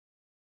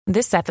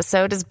This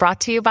episode is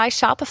brought to you by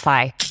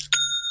Shopify.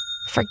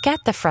 Forget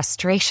the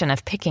frustration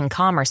of picking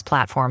commerce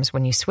platforms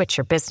when you switch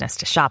your business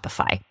to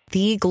Shopify,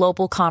 the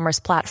global commerce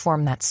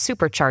platform that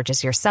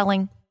supercharges your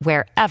selling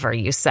wherever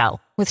you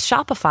sell. With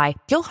Shopify,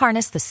 you'll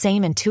harness the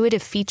same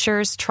intuitive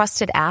features,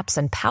 trusted apps,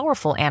 and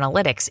powerful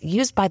analytics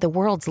used by the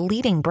world's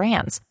leading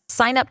brands.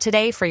 Sign up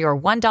today for your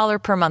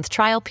 $1 per month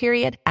trial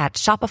period at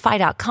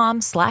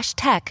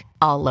shopify.com/tech,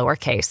 all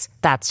lowercase.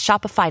 That's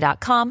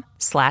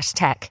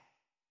shopify.com/tech.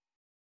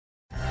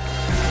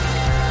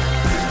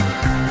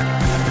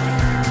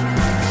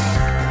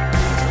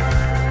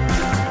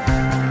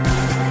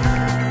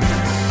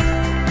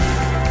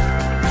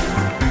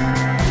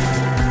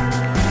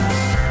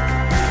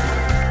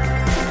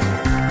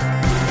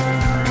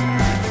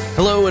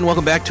 Hello and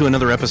welcome back to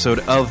another episode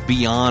of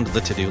Beyond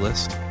the To-Do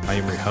List. I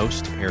am your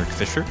host, Eric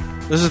Fisher.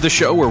 This is the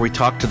show where we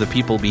talk to the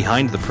people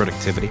behind the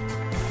productivity.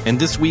 And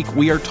this week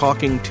we are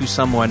talking to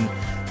someone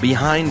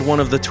behind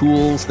one of the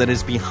tools that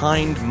is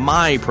behind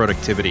my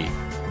productivity,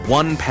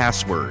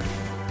 1Password.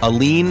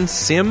 Aleen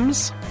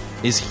Sims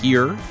is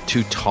here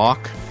to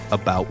talk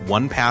about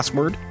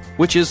 1Password,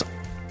 which is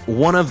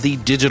one of the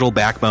digital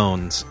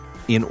backbones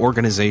in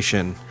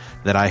organization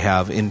that I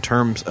have in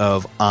terms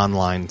of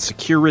online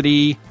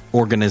security,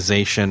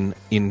 organization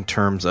in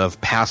terms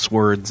of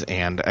passwords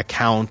and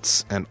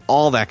accounts and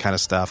all that kind of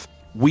stuff.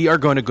 We are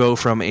going to go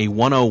from a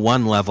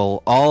 101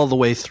 level all the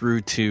way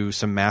through to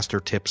some master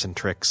tips and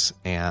tricks,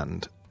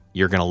 and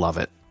you're going to love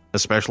it.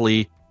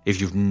 Especially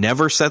if you've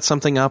never set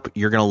something up,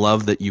 you're going to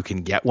love that you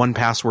can get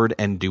 1Password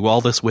and do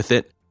all this with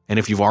it. And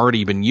if you've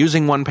already been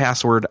using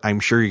 1Password, I'm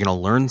sure you're going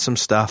to learn some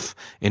stuff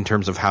in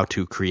terms of how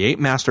to create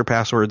master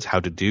passwords,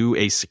 how to do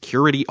a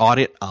security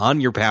audit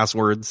on your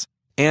passwords,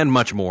 and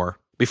much more.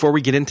 Before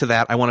we get into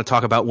that, I want to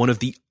talk about one of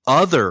the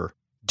other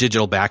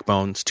digital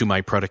backbones to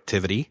my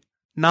productivity,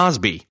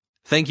 Nozbe.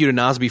 Thank you to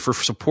Nozbe for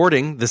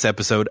supporting this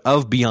episode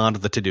of Beyond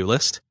the To-Do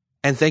List.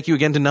 And thank you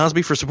again to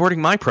Nozbe for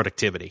supporting my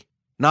productivity.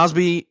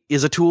 Nozbe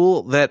is a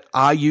tool that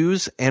I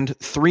use and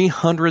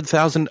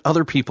 300,000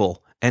 other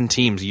people and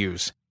teams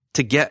use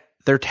to get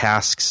their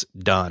tasks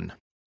done.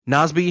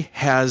 Nozbe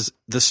has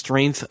the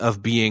strength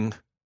of being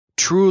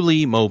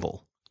truly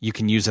mobile. You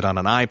can use it on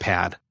an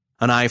iPad,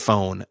 an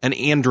iPhone, an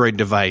Android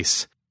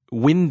device,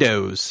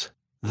 Windows,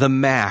 the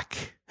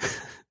Mac,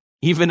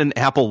 even an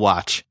Apple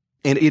Watch.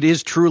 And it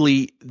is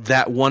truly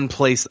that one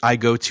place I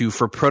go to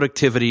for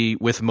productivity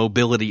with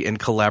mobility and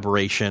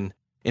collaboration.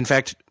 In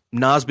fact,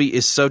 Nozbe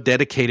is so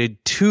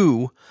dedicated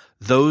to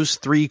those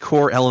three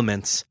core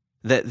elements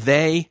that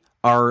they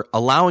are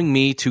allowing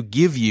me to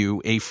give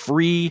you a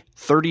free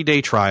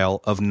 30-day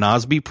trial of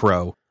Nozbe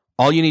Pro.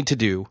 All you need to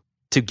do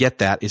to get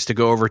that is to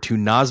go over to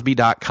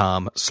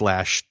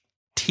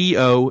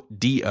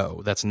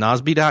nozbe.com/TODO. That's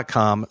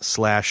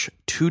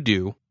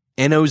nozbe.com/todo,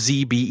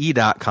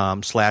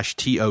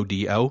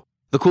 nozbe.com/TODO.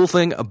 The cool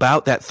thing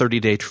about that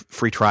 30-day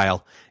free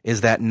trial is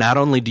that not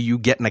only do you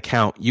get an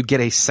account, you get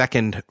a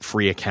second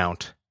free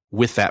account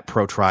with that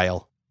pro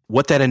trial.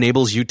 What that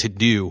enables you to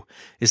do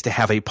is to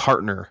have a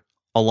partner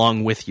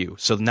along with you.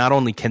 So not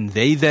only can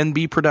they then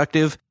be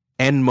productive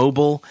and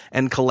mobile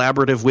and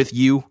collaborative with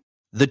you,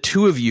 the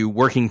two of you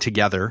working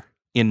together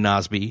in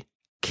Nozbe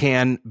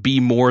can be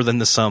more than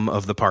the sum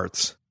of the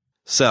parts.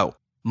 So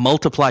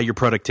multiply your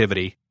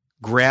productivity.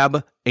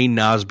 Grab a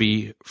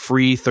Nozbe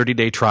free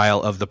 30-day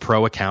trial of the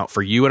pro account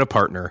for you and a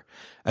partner.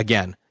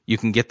 Again, you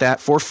can get that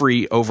for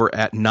free over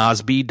at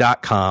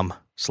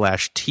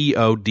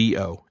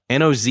nozbe.com/TODO,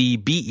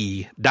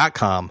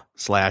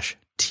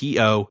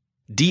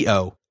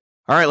 nozbe.com/TODO.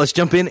 All right, let's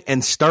jump in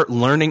and start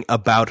learning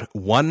about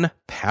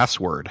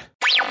 1Password.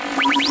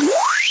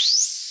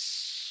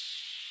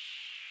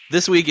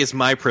 This week is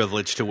my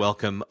privilege to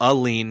welcome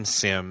Aleen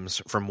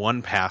Sims from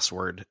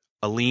 1Password.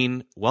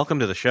 Aleen, welcome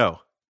to the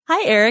show.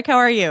 Hi, Eric. How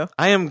are you?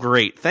 I am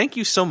great. Thank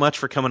you so much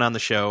for coming on the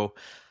show.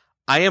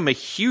 I am a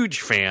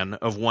huge fan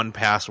of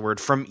 1Password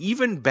from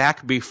even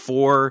back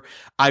before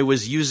I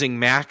was using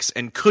Macs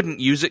and couldn't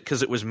use it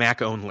because it was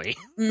Mac only.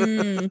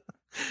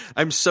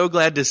 I'm so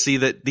glad to see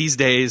that these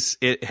days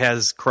it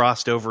has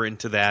crossed over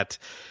into that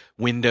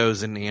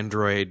Windows and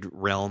Android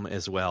realm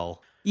as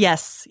well.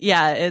 Yes.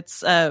 Yeah. It's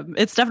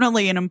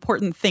definitely an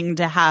important thing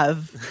to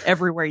have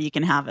everywhere you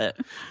can have it.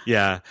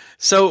 Yeah.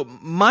 So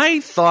my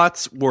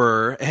thoughts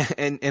were,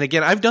 and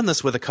again, I've done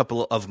this with a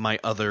couple of my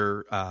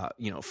other,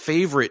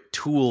 favorite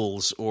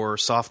tools or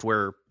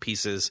software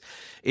pieces,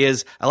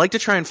 is I like to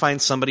try and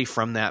find somebody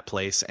from that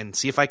place and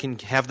see if I can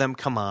have them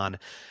come on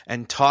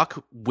and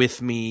talk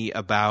with me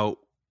about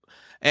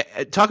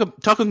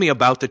Talk with me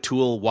about the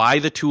tool, why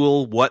the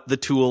tool, what the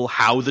tool,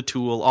 how the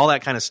tool, all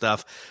that kind of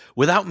stuff,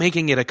 without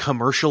making it a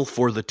commercial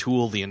for the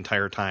tool the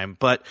entire time.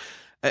 But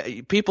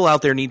people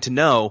out there need to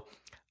know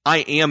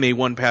I am a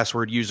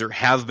 1Password user,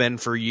 have been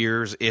for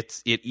years.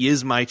 It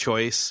is my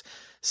choice.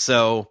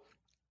 So,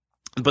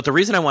 but the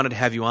reason I wanted to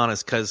have you on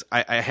is because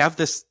I have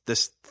this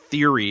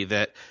theory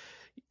that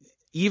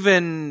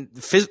even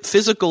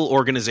physical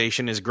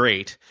organization is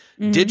great.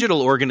 Mm-hmm.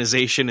 Digital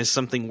organization is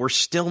something we're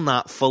still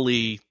not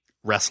fully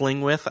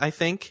wrestling with, I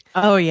think.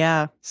 Oh,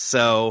 yeah.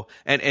 So,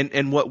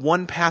 and what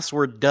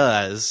 1Password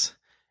does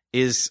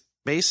is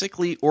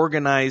basically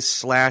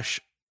organize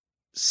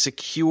 /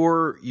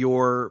 secure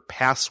your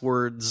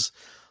passwords,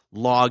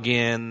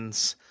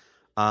 logins.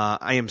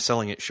 I am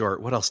selling it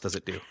short. What else does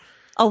it do?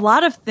 A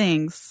lot of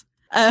things.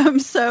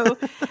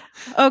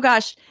 Oh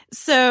gosh.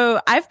 So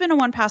I've been a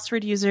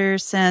 1Password user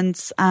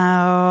since,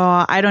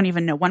 I don't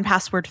even know,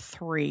 1Password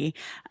 3,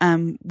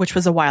 which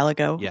was a while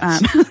ago.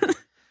 Yes.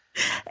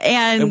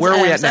 And where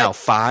are we at now?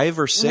 5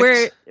 or 6?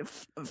 We're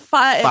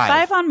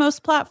five on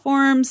most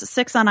platforms,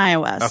 6 on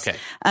iOS.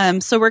 Okay.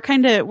 So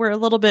we're a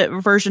little bit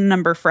version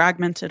number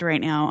fragmented right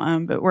now.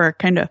 But we're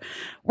kind of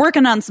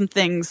working on some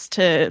things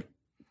to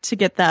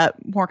get that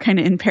more kind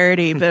of in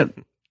parity. But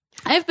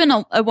I've been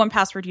a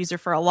 1Password user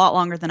for a lot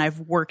longer than I've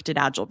worked at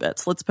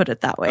AgileBits. Let's put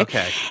it that way.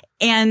 Okay.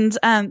 And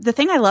the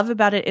thing I love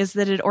about it is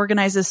that it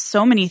organizes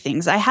so many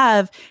things. I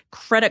have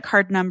credit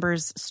card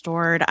numbers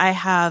stored. I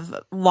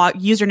have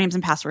usernames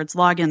and passwords,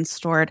 logins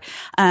stored.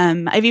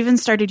 I've even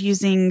started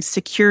using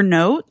secure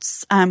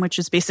notes, which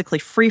is basically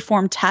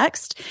free-form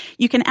text.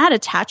 You can add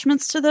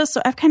attachments to those.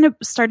 So I've kind of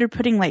started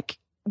putting like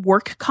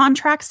work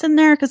contracts in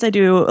there because I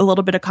do a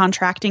little bit of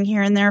contracting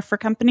here and there for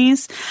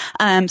companies.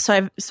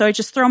 So I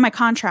just throw my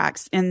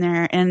contracts in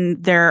there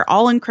and they're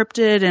all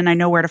encrypted and I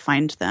know where to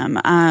find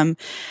them.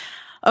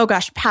 Oh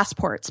gosh,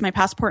 passports. My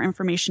passport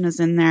information is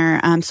in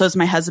there. So is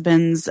my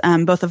husband's,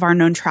 both of our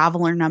known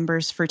traveler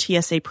numbers for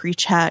TSA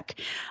pre-check,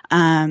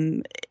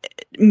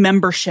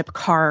 membership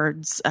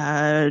cards,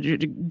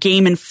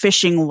 game and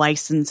fishing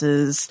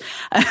licenses,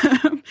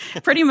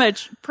 pretty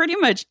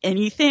much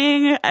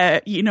anything.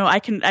 I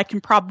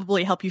can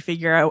probably help you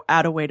figure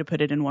out a way to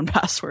put it in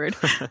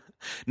 1Password.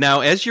 Now,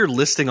 as you're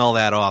listing all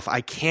that off,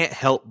 I can't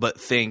help but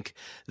think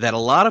that a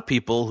lot of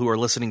people who are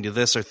listening to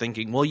this are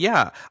thinking, well,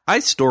 yeah,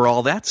 I store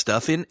all that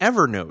stuff in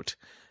Evernote.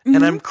 Mm-hmm.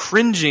 And I'm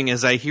cringing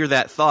as I hear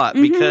that thought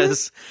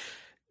because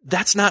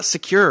that's not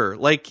secure.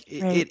 Like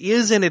it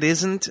is and it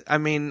isn't. I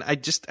mean, I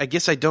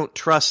guess I don't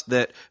trust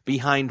that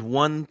behind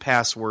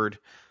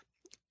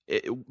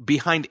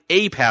behind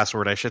a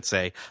password, I should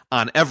say,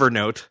 on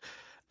Evernote,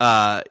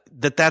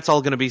 that's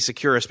all going to be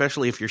secure,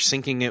 especially if you're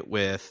syncing it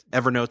with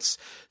Evernote's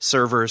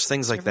servers,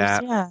 things like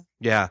that.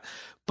 Yeah.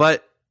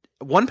 But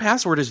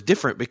 1Password is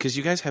different because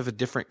you guys have a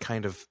different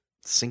kind of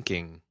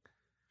syncing.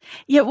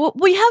 Yeah, well,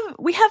 we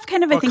have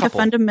kind of, I think, a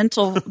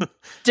fundamental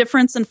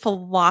difference in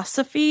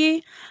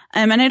philosophy.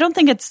 And I don't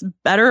think it's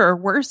better or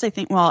worse. I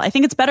think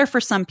it's better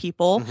for some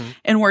people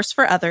and worse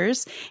for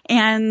others.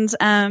 And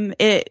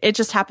it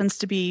just happens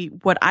to be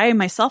what I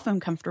myself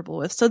am comfortable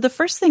with. So the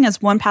first thing is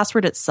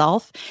 1Password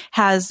itself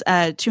has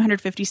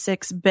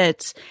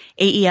 256-bit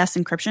AES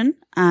encryption,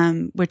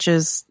 which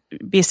is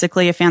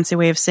basically a fancy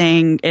way of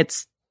saying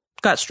it's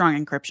got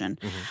strong encryption,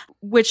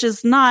 which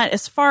is not,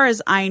 as far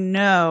as I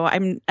know,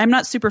 I'm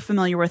not super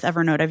familiar with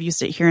Evernote. I've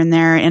used it here and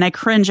there, and I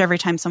cringe every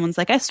time someone's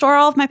like, I store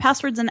all of my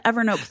passwords in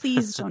Evernote.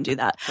 Please don't do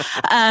that.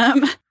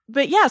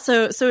 But yeah,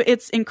 so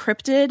it's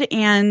encrypted,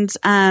 and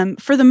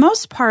for the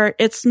most part,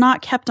 it's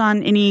not kept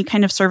on any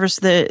kind of service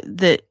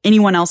that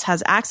anyone else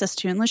has access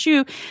to, unless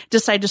you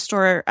decide to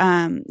store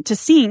to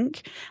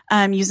sync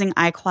using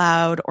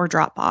iCloud or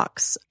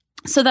Dropbox.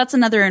 So that's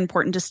another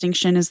important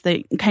distinction, is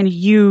that kind of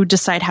you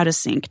decide how to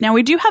sync. Now,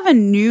 we do have a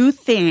new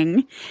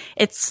thing.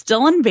 It's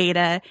still in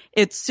beta.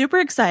 It's super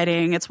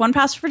exciting. It's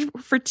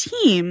 1Password for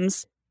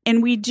Teams.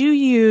 And we do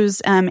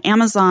use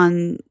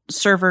Amazon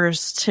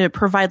servers to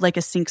provide like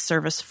a sync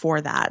service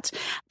for that.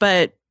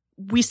 But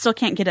we still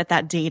can't get at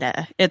that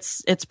data.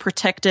 It's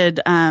protected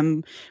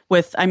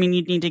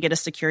you'd need to get a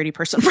security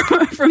person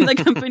from the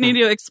company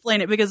to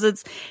explain it,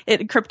 because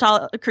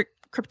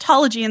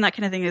cryptology and that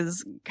kind of thing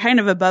is kind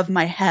of above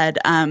my head.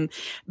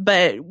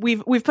 But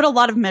we've put a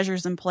lot of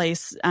measures in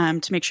place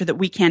to make sure that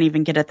we can't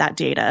even get at that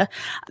data.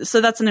 So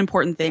that's an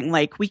important thing.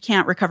 Like, we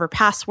can't recover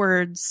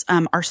passwords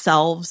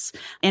ourselves.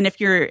 And if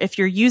you're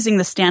using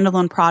the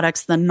standalone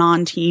products, the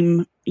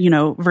non-team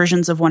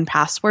versions of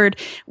 1Password,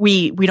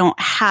 we don't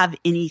have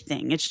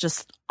anything. It's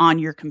just on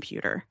your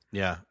computer.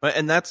 Yeah.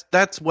 And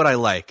that's what I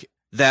like.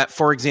 That,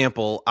 for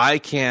example, I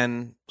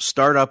can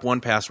start up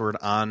 1Password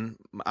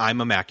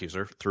I'm a Mac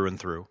user through and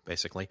through,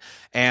 basically.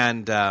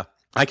 And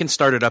I can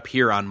start it up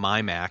here on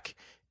my Mac,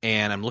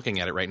 and I'm looking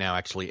at it right now,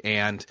 actually.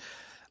 And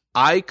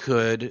I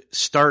could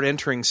start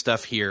entering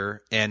stuff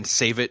here and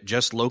save it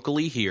just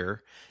locally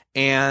here.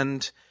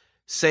 And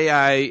say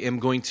I am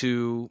going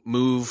to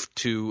move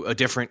to a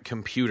different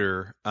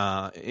computer.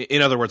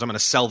 In other words, I'm going to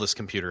sell this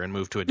computer and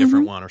move to a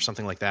different one or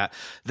something like that.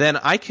 Then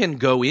I can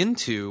go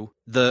into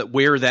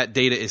where that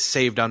data is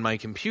saved on my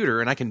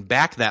computer, and I can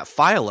back that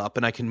file up,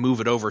 and I can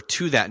move it over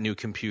to that new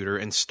computer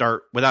and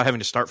start without having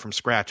to start from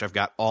scratch. I've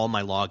got all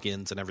my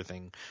logins and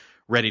everything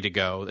ready to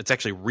go. It's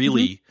actually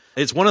really,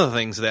 it's one of the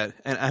things that,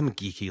 and I'm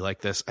geeky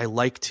like this, I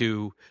like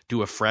to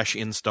do a fresh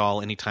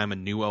install anytime a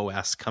new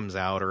OS comes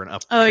out or an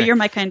upgrade. Oh, you're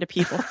my kind of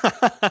people.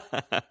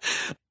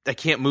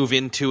 move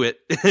into it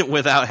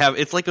without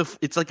having. It's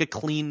like a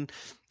clean.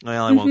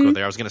 Well, I won't go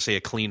there. I was going to say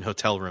a clean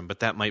hotel room,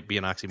 but that might be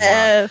an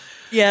oxymoron.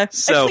 Yeah,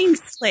 so, a clean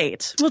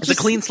slate. It's a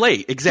clean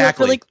slate,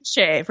 exactly. Really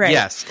cliche, right?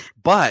 Yes,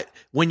 but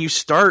when you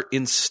start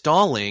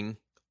installing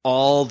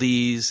all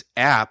these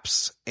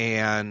apps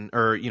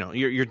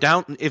you're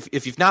down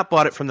if you've not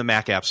bought it from the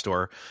Mac App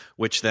Store,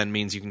 which then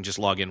means you can just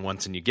log in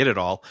once and you get it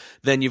all,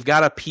 then you've got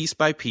to piece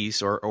by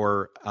piece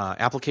or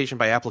application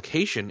by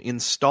application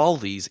install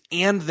these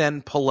and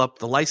then pull up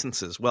the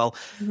licenses. Well,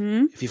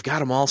 if you've got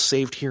them all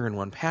saved here in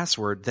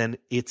 1Password, then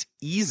it's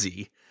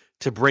easy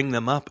to bring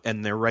them up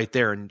and they're right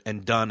there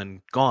and done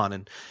and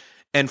gone.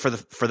 And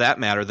for that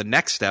matter, the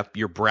next step,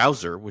 your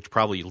browser, which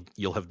probably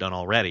you'll have done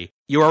already,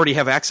 you already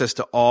have access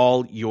to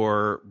all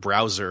your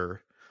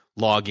browser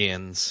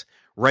logins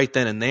right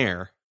then and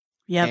there.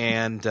 Yep.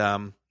 And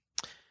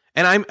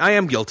I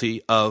am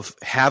guilty of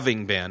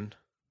having been.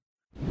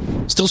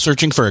 Still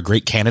searching for a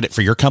great candidate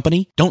for your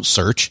company? Don't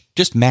search,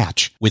 just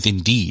match with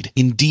Indeed.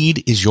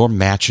 Indeed is your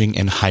matching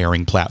and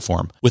hiring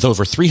platform with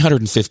over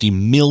 350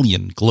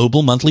 million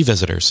global monthly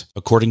visitors,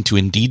 according to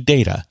Indeed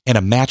data, and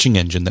a matching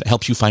engine that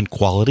helps you find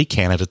quality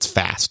candidates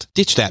fast.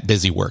 Ditch that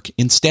busy work.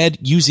 Instead,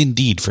 use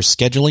Indeed for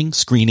scheduling,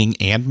 screening,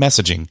 and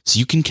messaging so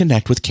you can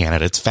connect with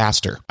candidates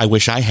faster. I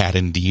wish I had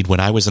Indeed when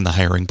I was in the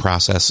hiring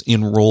process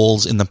in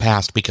roles in the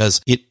past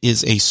because it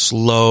is a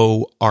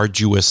slow,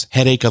 arduous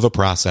headache of a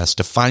process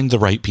to find the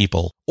right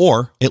people.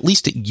 Or, at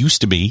least it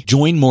used to be,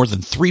 join more than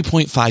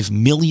 3.5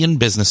 million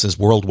businesses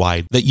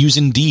worldwide that use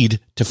Indeed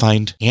to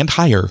find and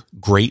hire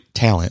great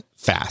talent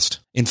fast.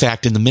 In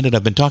fact, in the minute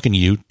I've been talking to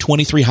you,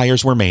 23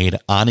 hires were made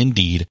on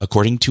Indeed,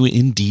 according to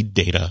Indeed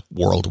data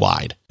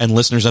worldwide. And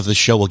listeners of the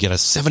show will get a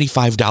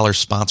 $75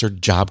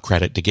 sponsored job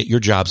credit to get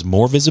your jobs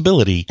more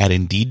visibility at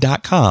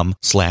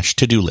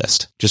Indeed.com/to-do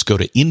list. Just go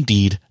to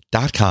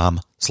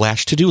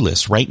Indeed.com/to-do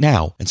list right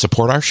now and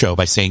support our show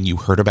by saying you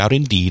heard about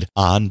Indeed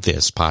on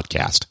this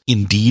podcast.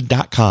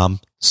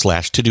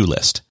 Indeed.com/to-do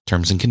list.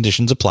 Terms and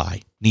conditions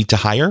apply. Need to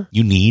hire?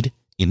 You need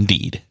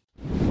Indeed.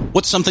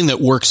 What's something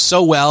that works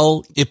so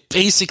well, it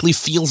basically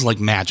feels like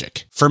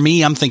magic? For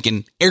me, I'm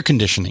thinking air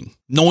conditioning,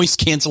 noise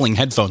canceling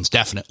headphones,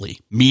 definitely.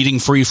 Meeting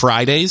free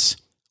Fridays?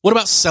 What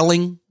about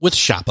selling with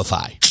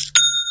Shopify?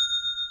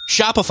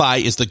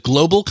 Shopify is the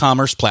global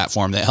commerce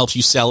platform that helps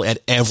you sell at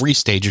every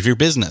stage of your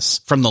business.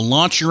 From the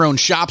launch your own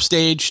shop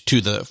stage to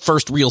the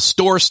first real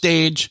store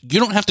stage, you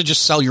don't have to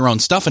just sell your own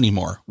stuff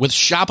anymore. With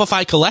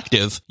Shopify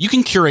Collective, you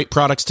can curate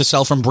products to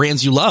sell from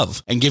brands you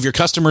love and give your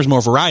customers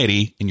more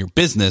variety and your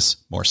business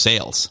more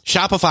sales.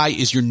 Shopify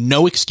is your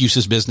no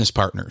excuses business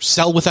partner.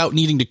 Sell without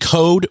needing to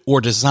code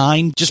or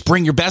design. Just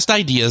bring your best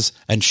ideas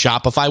and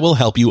Shopify will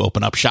help you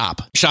open up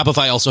shop.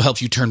 Shopify also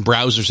helps you turn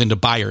browsers into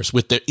buyers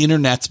with the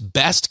internet's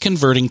best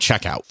converting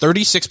checkout,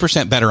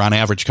 36% better on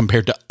average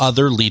compared to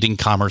other leading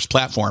commerce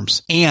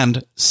platforms,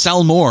 and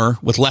sell more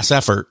with less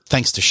effort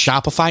thanks to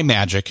Shopify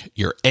Magic,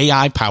 your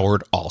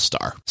AI-powered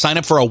all-star. Sign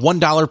up for a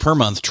 $1 per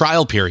month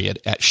trial period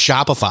at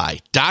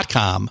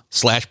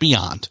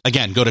shopify.com/beyond.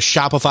 Again, go to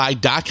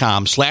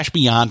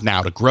shopify.com/beyond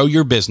now to grow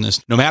your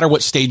business no matter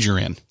what stage you're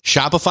in.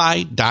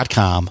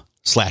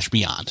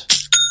 Shopify.com/beyond.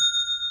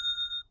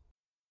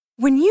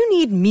 When you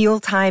need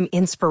mealtime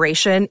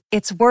inspiration,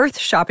 it's worth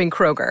shopping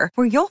Kroger,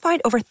 where you'll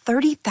find over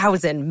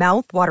 30,000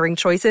 mouth-watering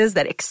choices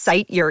that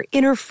excite your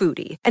inner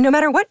foodie. And no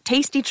matter what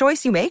tasty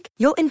choice you make,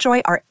 you'll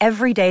enjoy our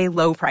everyday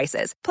low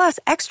prices, plus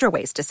extra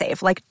ways to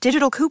save, like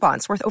digital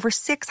coupons worth over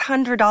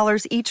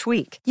 $600 each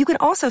week. You can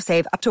also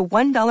save up to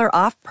 $1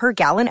 off per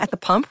gallon at the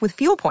pump with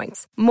fuel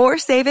points. More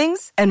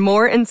savings and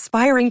more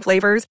inspiring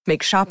flavors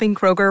make shopping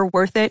Kroger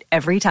worth it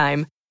every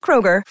time.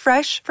 Kroger,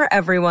 fresh for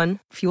everyone.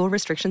 Fuel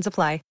restrictions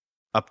apply.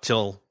 Up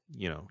till,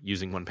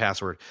 using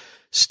 1Password,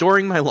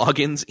 storing my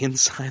logins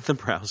inside the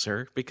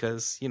browser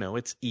because,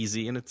 it's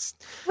easy and it's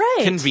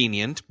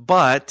convenient,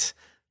 but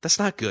that's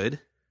not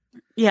good.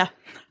 Yeah.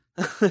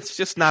 It's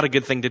just not a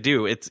good thing to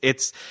do. It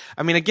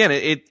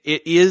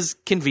is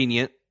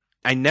convenient.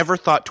 I never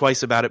thought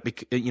twice about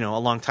it, a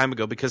long time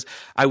ago because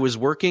I was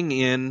working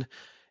in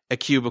a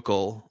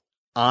cubicle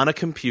on a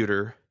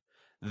computer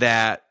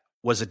that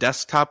was a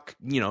desktop,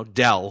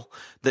 Dell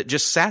that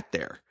just sat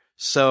there.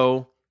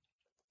 So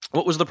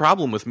what was the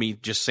problem with me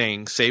just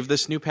saying, save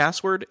this new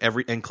password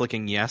and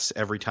clicking yes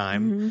every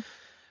time? Mm-hmm.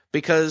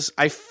 Because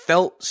I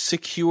felt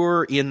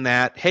secure in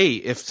that, hey,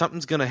 if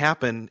something's going to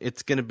happen,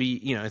 it's going to be,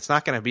 it's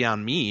not going to be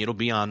on me. It'll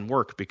be on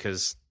work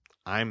because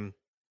I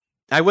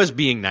was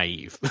being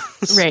naive.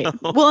 Right.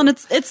 Well, and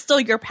it's still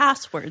your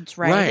passwords,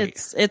 right?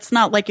 It's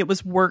not like it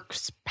was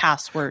work's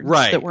passwords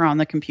that were on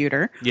the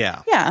computer.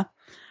 Yeah. Yeah.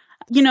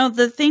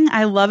 The thing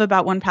I love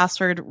about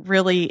 1Password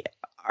really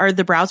are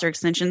the browser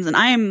extensions. And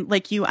I am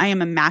like you, I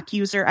am a Mac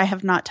user. I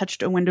have not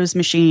touched a Windows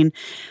machine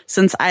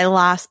since I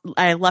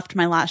left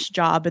my last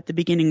job at the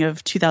beginning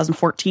of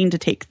 2014 to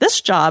take this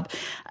job.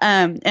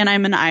 And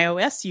I'm an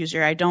iOS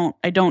user. I don't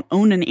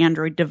own an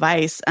Android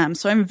device.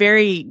 So I'm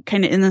very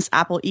kind of in this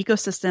Apple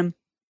ecosystem.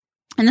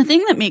 And the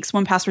thing that makes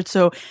 1Password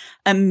so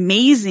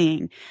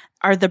amazing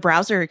are the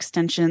browser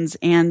extensions.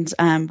 And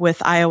with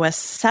iOS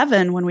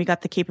 7, when we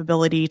got the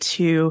capability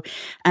to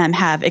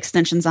have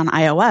extensions on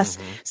iOS,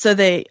 so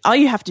all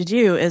you have to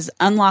do is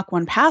unlock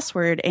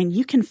 1Password, and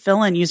you can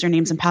fill in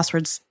usernames and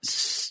passwords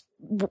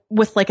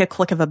with like a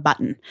click of a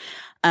button.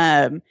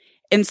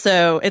 And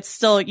so it's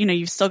still,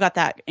 you've still got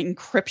that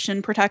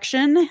encryption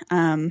protection,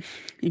 the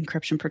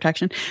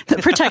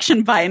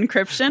protection by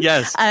encryption.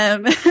 Yes.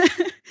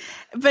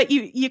 But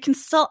you can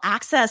still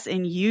access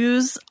and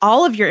use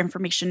all of your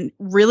information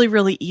really,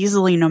 really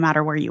easily, no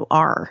matter where you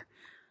are.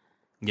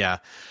 Yeah.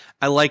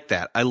 I like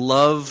that. I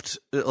loved,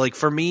 like,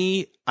 for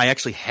me, I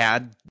actually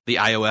had the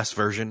iOS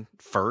version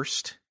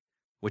first,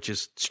 which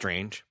is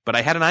strange, but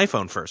I had an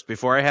iPhone first.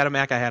 Before I had a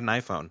Mac, I had an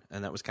iPhone,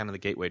 and that was kind of the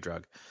gateway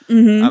drug. I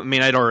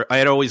mean, I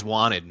had always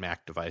wanted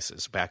Mac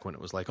devices back when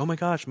it was like, oh my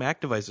gosh, Mac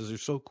devices are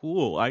so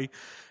cool.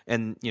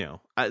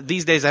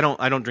 These days I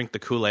don't drink the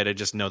Kool-Aid. I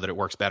just know that it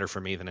works better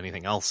for me than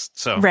anything else.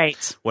 So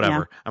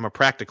whatever. Yeah. I'm a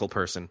practical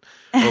person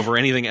over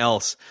anything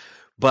else.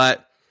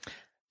 But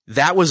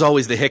that was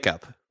always the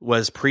hiccup,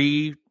 was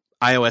pre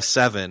iOS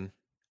 7,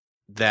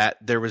 that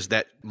there was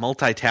that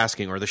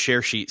multitasking or the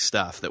share sheet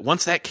stuff, that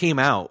once that came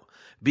out,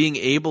 being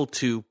able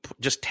to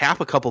just tap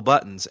a couple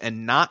buttons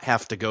and not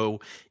have to go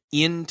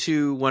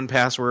into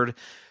 1Password,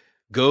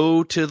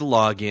 go to the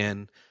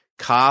login,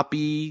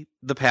 copy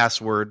the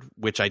password,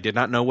 which I did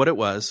not know what it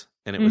was,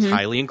 and it was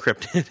highly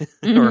encrypted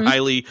or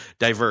highly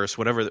diverse,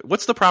 whatever.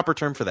 What's the proper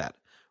term for that?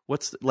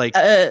 What's like,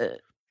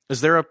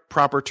 is there a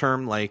proper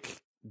term like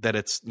that?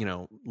 It's,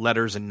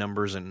 letters and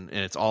numbers and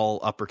it's all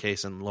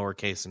uppercase and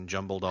lowercase and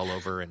jumbled all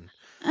over. And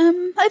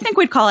I think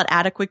we'd call it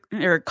adequate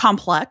or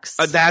complex.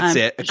 That's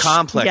it. A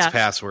complex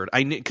password.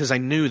 Because I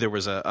knew there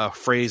was a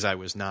phrase I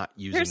was not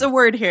using. There's a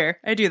word here.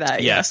 I do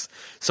that. Yes. Yeah.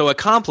 So a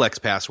complex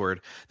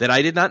password that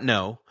I did not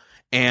know,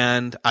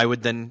 and I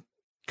would then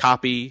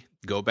copy,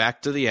 go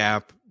back to the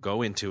app,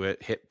 go into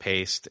it, hit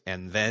paste,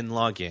 and then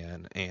log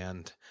in.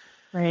 And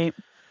right.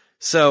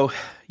 So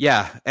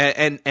yeah,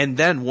 and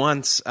then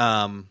once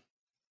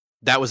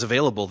that was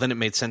available, then it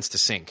made sense to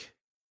sync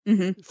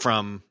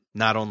from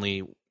not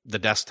only the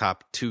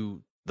desktop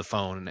to the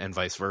phone and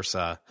vice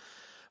versa,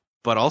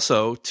 but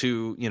also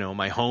to,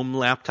 my home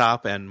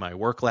laptop and my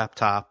work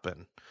laptop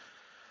and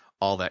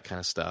all that kind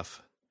of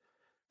stuff.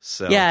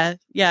 So yeah,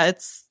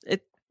 it's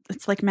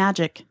like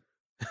magic.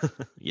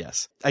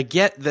 Yes. I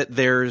get that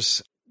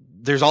there's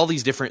all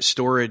these different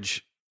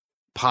storage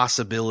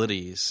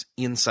possibilities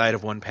inside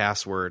of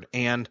 1Password,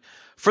 and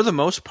for the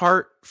most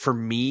part, for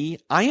me,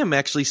 I am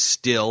actually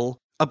still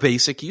a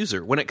basic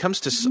user. When it comes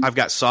to I've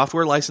got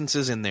software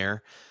licenses in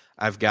there,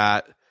 I've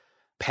got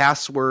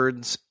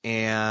passwords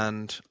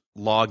and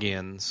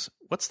logins.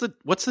 What's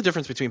the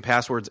difference between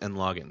passwords and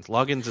logins?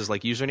 Logins is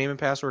like username and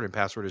password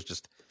is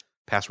just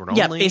password only?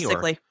 Yeah,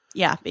 basically.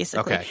 Yeah,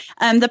 basically. Okay.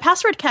 The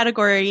password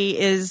category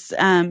is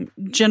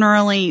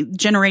generally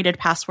generated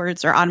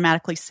passwords are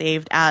automatically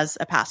saved as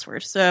a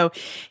password. So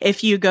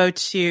if you go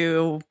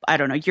to, I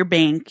don't know, your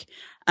bank's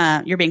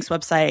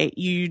website,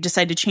 you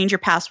decide to change your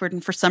password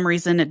and for some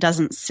reason it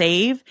doesn't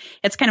save,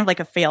 it's kind of like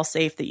a fail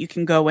safe that you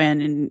can go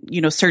in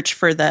and, search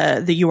for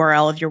the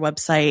URL of your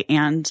website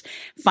and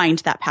find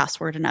that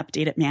password and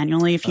update it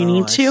manually if you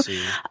need to.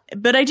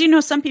 But I do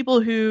know some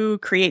people who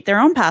create their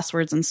own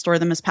passwords and store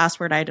them as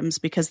password items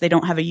because they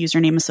don't have a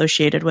username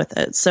associated with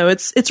it. So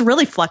it's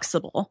really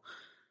flexible.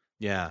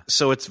 Yeah.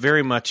 So it's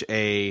very much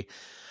an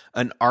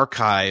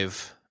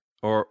archive.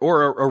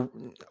 Or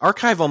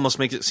archive almost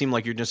makes it seem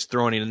like you're just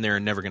throwing it in there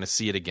and never going to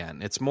see it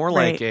again. It's more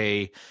like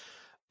a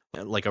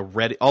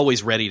ready,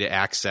 always ready to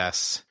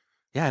access.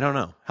 Yeah, I don't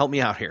know. Help me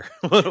out here.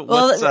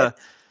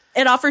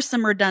 It offers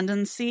some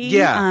redundancy.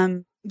 Yeah.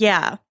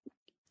 Yeah.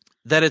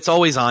 That it's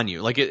always on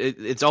you. Like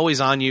it's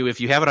always on you if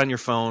you have it on your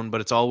phone,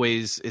 but it's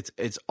always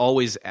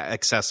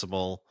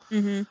accessible.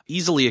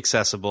 Easily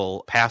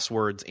accessible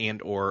passwords and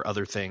or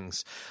other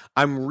things.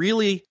 I'm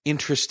really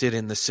interested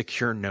in the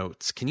secure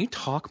notes. Can you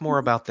talk more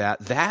about that?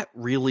 That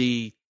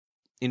really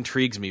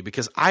intrigues me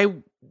because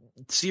I'm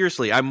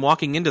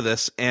walking into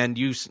this and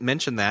you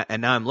mentioned that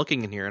and now I'm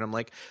looking in here and I'm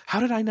like, how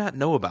did I not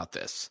know about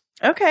this?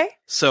 Okay.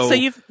 So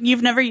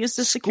you've never used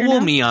a secure note?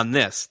 School me on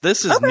this.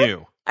 This is new.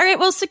 All right.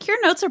 Well, secure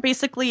notes are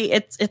basically,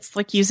 it's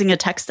like using a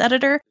text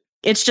editor.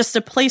 It's just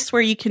a place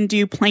where you can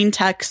do plain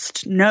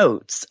text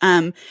notes.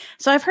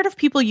 So I've heard of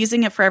people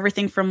using it for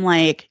everything from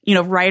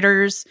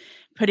writers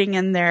putting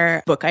in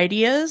their book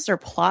ideas or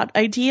plot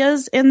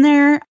ideas in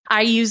there.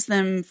 I use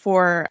them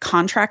for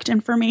contract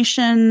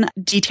information,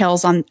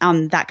 details on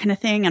that kind of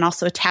thing, and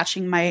also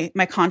attaching my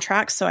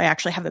contracts. So I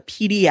actually have a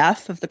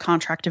PDF of the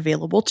contract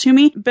available to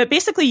me. But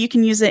basically, you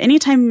can use it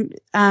anytime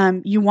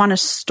you want to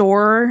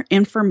store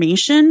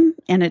information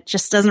and it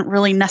just doesn't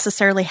really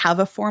necessarily have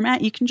a format.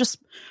 You can just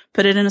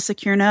put it in a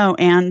secure note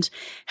and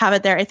have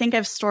it there. I think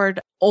I've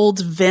stored old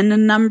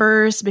VIN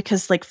numbers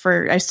because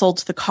I sold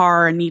the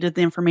car and needed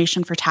the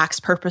information for tax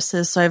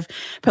purposes. So I've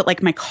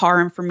put my car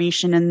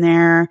information in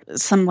there,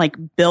 some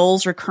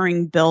bills,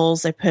 recurring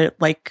bills. I put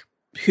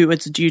who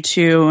it's due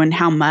to and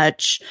how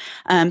much.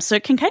 So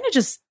it can kind of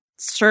just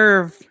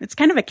it's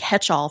kind of a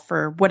catch-all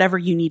for whatever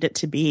you need it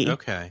to be.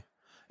 Okay.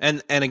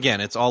 And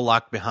again, it's all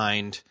locked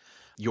behind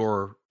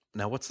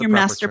what's the your proper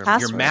master term?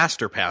 password. Your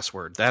master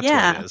password. That's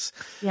what it is.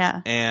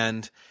 Yeah.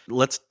 And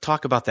let's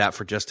talk about that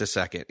for just a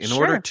second. In Sure.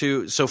 order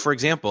to, so for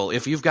example,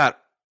 if you've got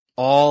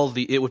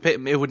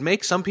it would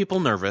make some people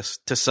nervous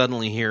to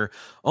suddenly hear,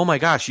 oh my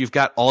gosh, you've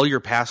got all your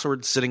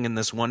passwords sitting in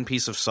this one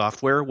piece of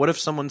software. What if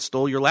someone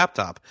stole your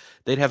laptop?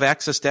 They'd have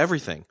access to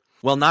everything.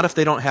 Well, not if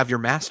they don't have your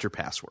master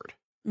password.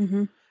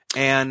 Mm-hmm.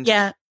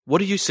 And what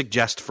do you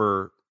suggest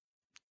for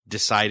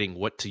deciding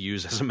what to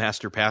use as a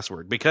master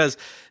password? Because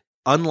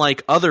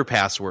unlike other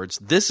passwords,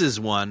 this is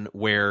one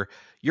where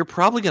you're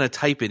probably going to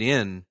type it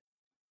in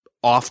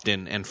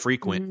often and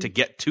frequent to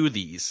get to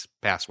these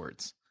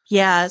passwords.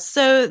 Yeah.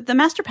 So the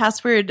master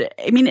password,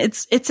 I mean,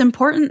 it's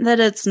important that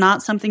it's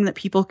not something that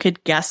people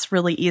could guess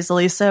really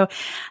easily. So,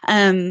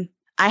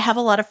 I have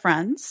a lot of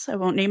friends, I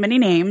won't name any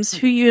names,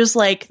 who use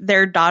like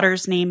their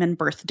daughter's name and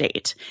birth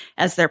date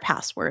as their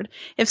password.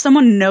 If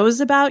someone knows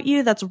about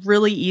you, that's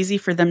really easy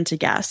for them to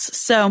guess.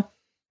 So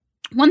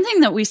one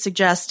thing that we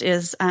suggest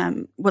is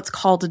what's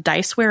called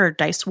diceware or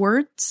dice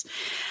words.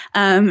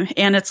 And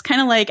it's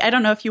kind of like, I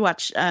don't know if you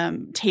watch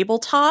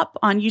Tabletop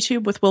on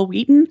YouTube with Will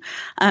Wheaton,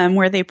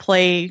 where they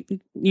play,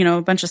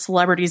 a bunch of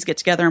celebrities get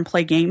together and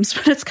play games.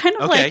 But it's kind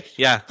of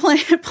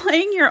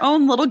playing your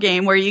own little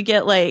game where you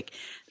get like,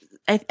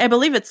 I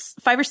believe it's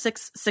 5 or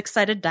 6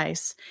 six-sided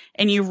dice,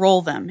 and you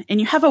roll them,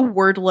 and you have a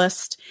word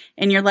list,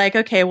 and you're like,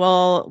 okay,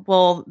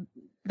 well,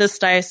 this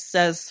dice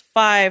says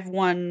 5,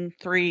 1,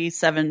 3,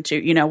 7,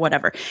 2,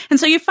 whatever. And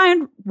so you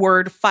find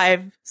word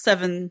 5,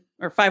 7,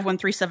 or 5, 1,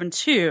 3, 7,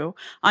 2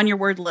 on your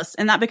word list,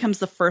 and that becomes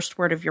the first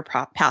word of your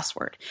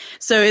password.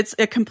 So it's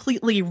a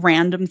completely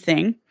random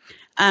thing.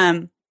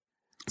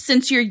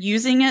 Since you're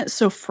using it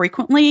so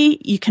frequently,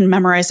 you can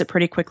memorize it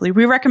pretty quickly.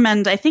 We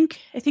recommend, I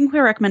think we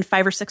recommend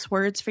 5 or 6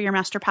 words for your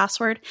master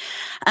password.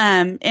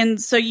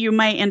 And so you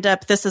might end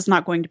up, this is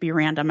not going to be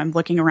random. I'm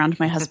looking around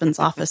my husband's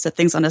office at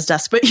things on his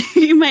desk, but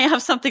you might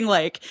have something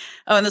like,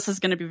 and this is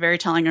going to be very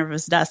telling of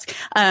his desk,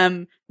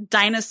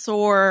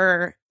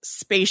 dinosaur,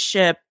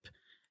 spaceship,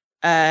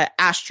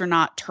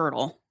 astronaut,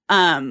 turtle.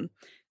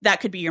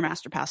 That could be your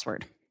master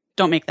password.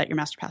 Don't make that your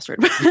master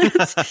password.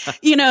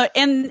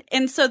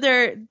 And so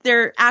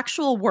they're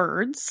actual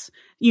words,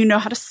 how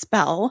to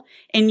spell,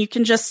 and you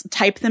can just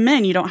type them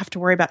in. You don't have to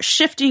worry about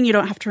shifting. You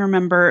don't have to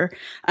remember,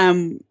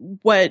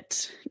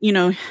 if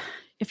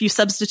you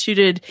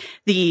substituted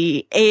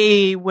the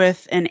A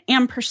with an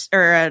ampersand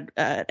or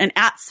an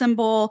at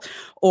symbol,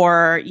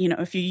 or,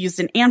 if you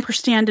used an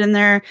ampersand in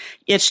there,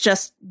 it's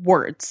just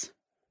words.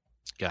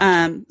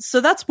 Gotcha.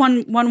 So that's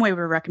one way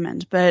we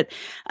recommend, but,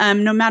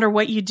 no matter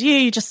what you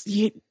do,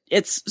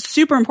 it's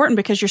super important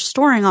because you're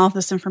storing all of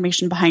this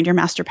information behind your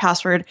master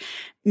password.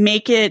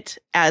 Make it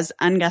as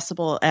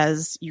unguessable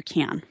as you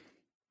can.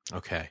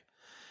 Okay.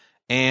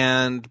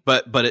 And,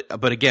 but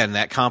again,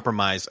 that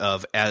compromise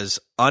of as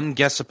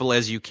unguessable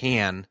as you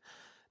can,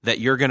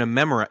 that you're going to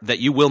memorize, that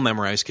you will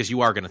memorize, because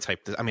you are going to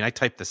type this. I mean, I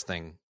typed this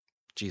thing.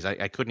 Geez,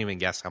 I couldn't even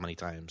guess how many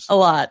times. A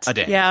lot. A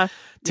day. Yeah.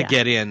 To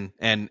get in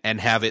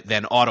and have it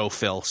then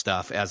autofill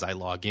stuff as I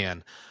log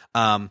in.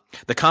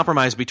 The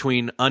compromise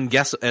between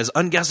as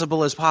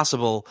unguessable as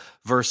possible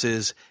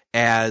versus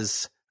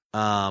as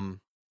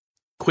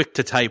quick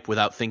to type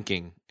without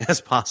thinking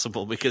as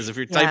possible. Because if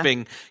you're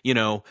typing,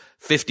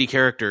 50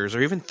 characters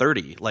or even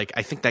 30, like,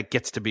 I think that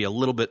gets to be a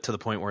little bit to the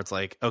point where it's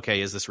like, okay,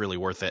 is this really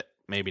worth it?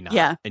 Maybe not.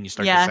 Yeah. And you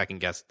start to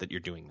second guess that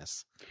you're doing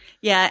this.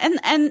 Yeah.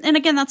 And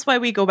again, that's why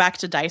we go back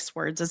to dice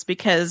words, is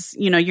because,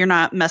 you're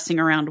not messing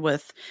around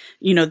with,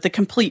 the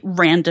complete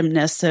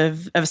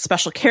randomness of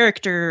special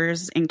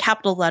characters and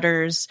capital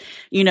letters.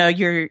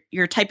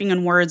 You're typing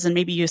in words, and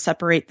maybe you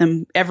separate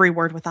them, every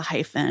word with a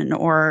hyphen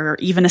or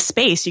even a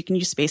space. You can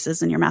use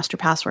spaces in your master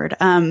password.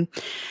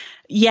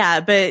 Yeah,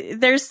 but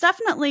there's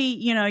definitely,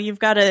 you've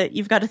got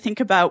to think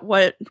about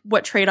what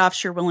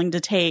trade-offs you're willing to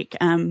take.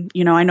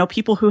 I know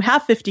people who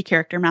have 50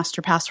 character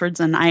master passwords,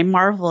 and I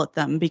marvel at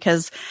them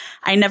because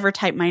I never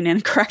type mine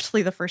in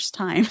correctly the first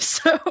time.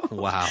 So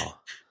wow,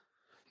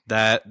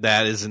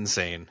 that is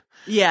insane.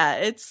 Yeah,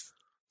 it's,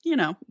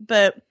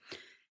 but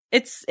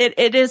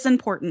it is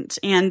important.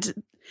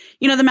 And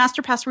the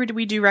master password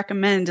we do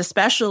recommend,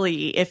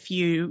 especially if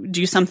you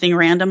do something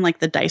random like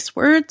the dice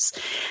words,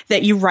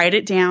 that you write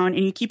it down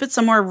and you keep it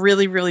somewhere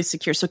really, really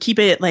secure. So keep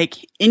it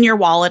like in your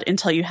wallet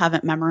until you have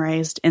it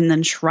memorized, and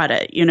then shred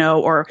it,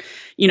 or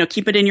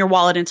keep it in your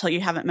wallet until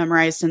you have it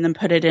memorized, and then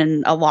put it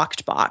in a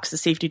locked box, a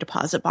safety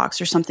deposit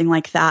box or something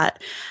like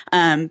that.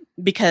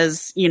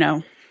 Because,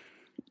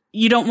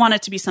 you don't want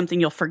it to be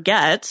something you'll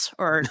forget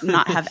or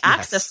not have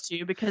access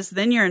to, because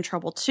then you're in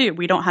trouble too.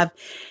 We don't have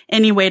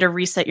any way to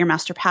reset your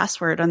master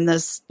password on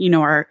this,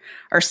 our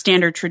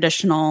standard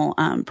traditional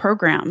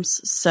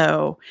programs.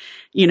 So,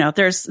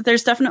 there's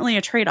definitely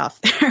a trade-off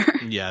there.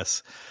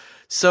 Yes.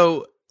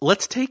 So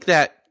let's take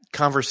that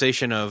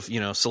conversation of,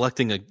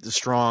 selecting a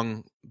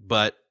strong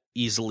but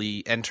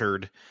easily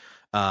entered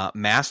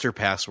master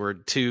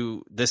password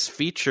to this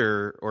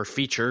feature or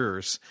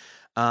features.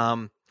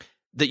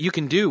 that you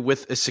can do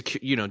with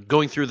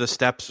going through the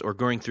steps or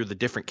going through the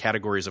different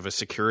categories of a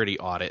security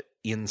audit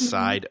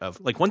inside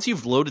of, like, once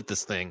you've loaded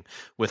this thing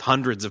with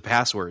hundreds of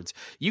passwords,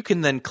 you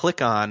can then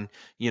click on,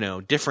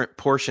 different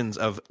portions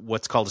of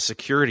what's called a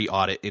security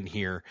audit in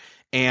here.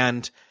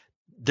 And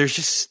there's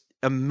just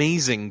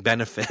amazing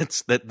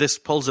benefits that this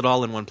pulls it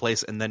all in one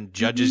place and then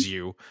judges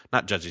you,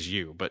 not judges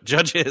you, but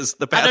judges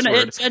the password. I don't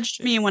know, it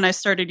judged me when I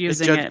started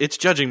using it. It's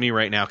judging me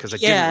right now because I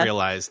didn't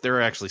realize there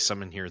are actually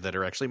some in here that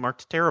are actually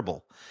marked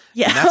terrible.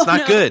 Yeah. And that's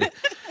not good.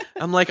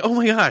 I'm like, oh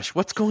my gosh,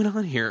 what's going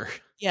on here?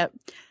 Yep.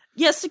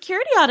 Yeah,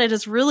 security audit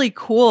is really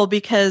cool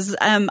because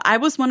I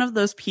was one of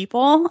those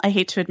people. I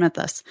hate to admit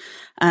this.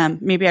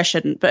 Maybe I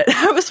shouldn't, but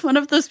I was one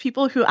of those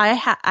people who I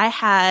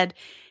had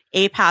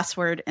a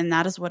password, and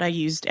that is what I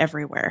used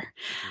everywhere.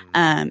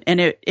 And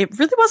it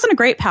really wasn't a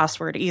great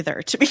password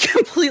either, to be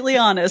completely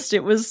honest.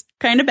 It was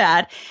kind of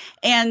bad.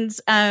 And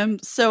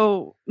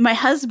so my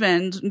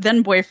husband,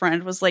 then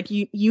boyfriend, was like,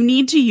 you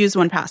need to use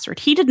 1Password.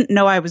 He didn't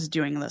know I was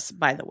doing this,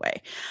 by the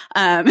way.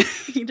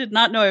 He did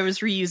not know I was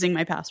reusing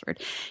my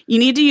password. You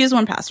need to use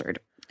 1Password.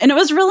 And it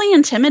was really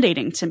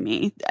intimidating to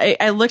me.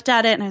 I looked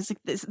at it and I was like,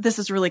 this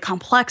is really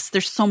complex.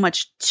 There's so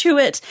much to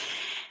it.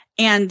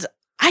 And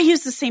I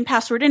use the same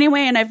password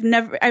anyway, and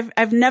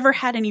I've never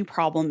had any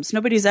problems.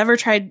 Nobody's ever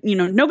tried,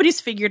 nobody's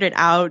figured it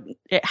out.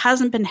 It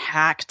hasn't been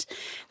hacked.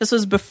 This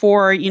was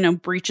before,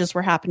 breaches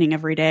were happening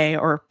every day,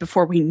 or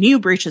before we knew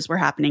breaches were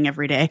happening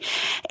every day.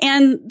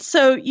 And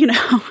so,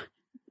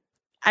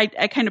 I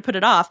kind of put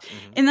it off.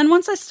 And then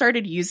once I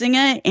started using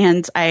it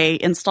and I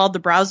installed the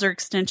browser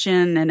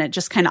extension, and it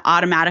just kind of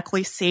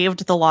automatically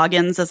saved the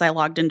logins as I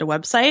logged into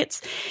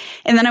websites.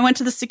 And then I went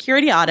to the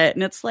security audit,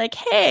 and it's like,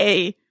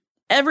 hey,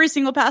 every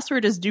single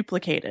password is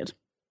duplicated.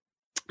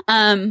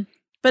 But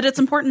it's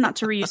important not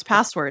to reuse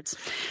passwords.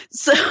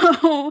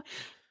 So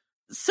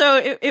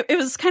it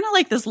was kind of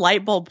like this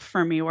light bulb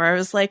for me where I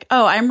was like,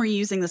 oh, I'm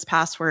reusing this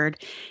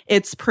password.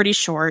 It's pretty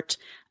short.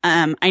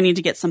 I need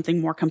to get something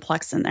more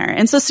complex in there.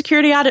 And so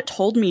security audit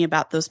told me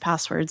about those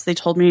passwords. They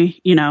told me,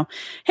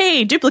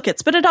 hey,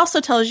 duplicates, but it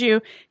also tells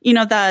you,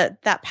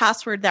 that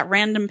password, that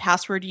random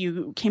password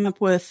you came up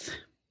with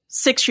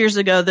 6 years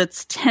ago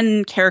that's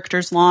 10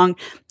 characters long,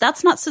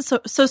 that's not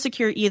so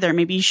secure either.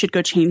 Maybe you should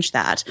go change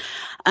that.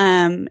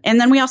 And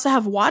then we also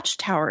have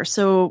Watchtower.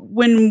 So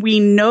when we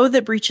know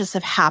that breaches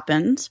have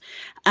happened,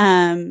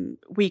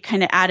 we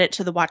kind of add it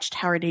to the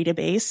Watchtower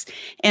database,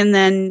 and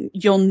then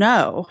you'll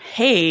know,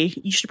 hey,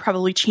 you should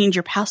probably change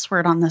your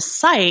password on this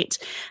site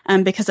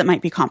because it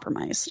might be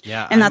compromised.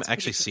 Yeah, and I'm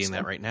actually seeing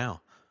that right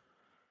now.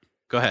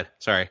 Go ahead.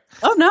 Sorry.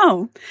 Oh,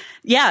 no.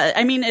 Yeah,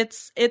 I mean,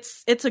 it's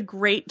a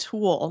great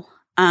tool.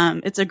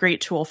 It's a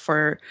great tool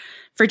for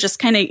just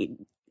kind of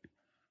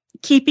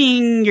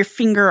keeping your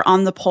finger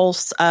on the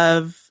pulse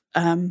of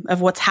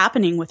what's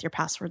happening with your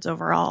passwords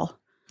overall.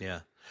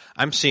 Yeah.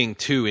 I'm seeing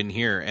 2 in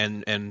here.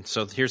 And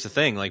so here's the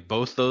thing, like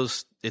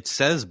it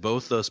says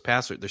both those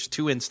passwords. There's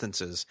 2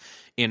 instances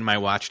in my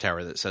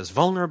Watchtower that says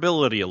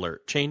vulnerability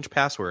alert, change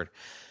password.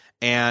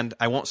 And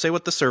I won't say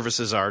what the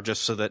services are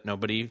just so that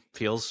nobody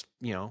feels,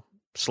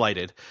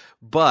 slighted,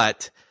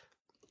 but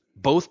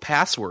both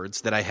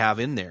passwords that I have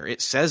in there,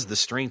 it says the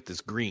strength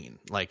is green.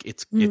 Like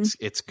it's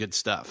good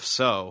stuff.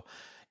 So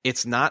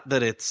it's not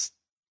that it's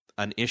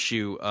an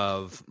issue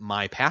of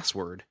my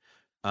password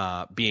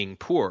being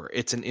poor.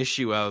 It's an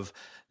issue of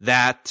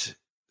that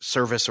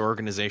service or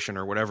organization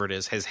or whatever it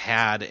is has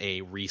had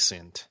a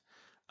recent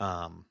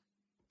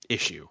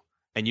issue,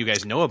 and you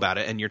guys know about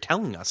it and you're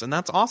telling us, and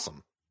that's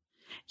awesome.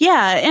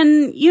 Yeah.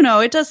 And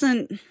it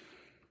doesn't,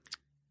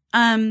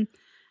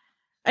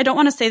 I don't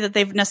want to say that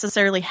they've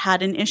necessarily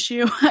had an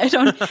issue. I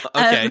don't,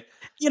 okay.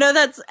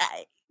 That's,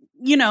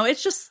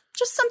 it's just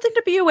something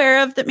to be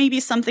aware of, that maybe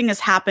something has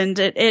happened.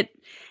 It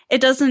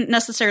doesn't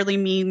necessarily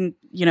mean,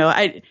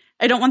 I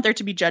don't want there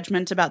to be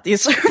judgment about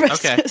these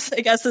services, okay.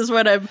 I guess is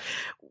what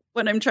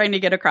I'm trying to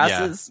get across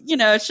is,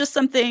 it's just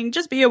something,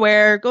 just be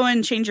aware, go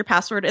and change your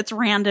password. It's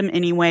random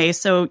anyway.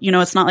 So,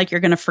 it's not like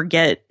you're going to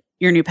forget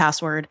your new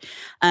password.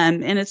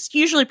 And it's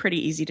usually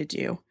pretty easy to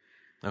do.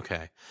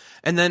 Okay.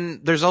 And then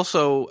there's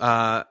also,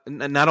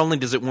 not only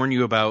does it warn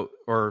you about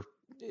or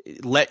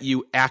let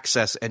you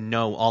access and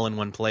know all in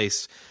one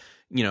place,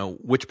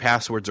 which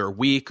passwords are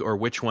weak or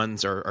which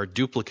ones are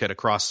duplicate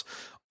across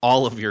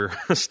all of your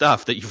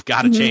stuff that you've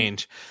got to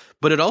change,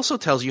 but it also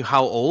tells you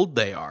how old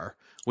they are,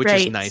 which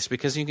is nice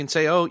because you can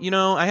say, oh,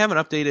 I haven't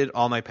updated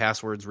all my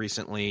passwords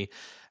recently.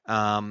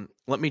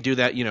 Let me do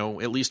that,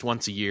 at least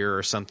once a year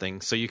or something.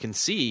 So you can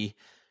see,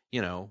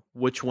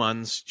 which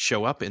ones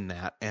show up in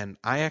that. And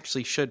I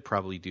actually should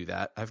probably do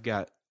that. I've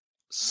got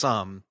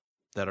some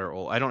that are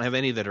old. I don't have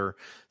any that are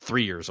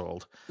 3 years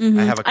old. I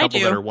have a couple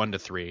that are 1 to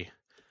 3.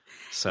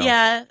 So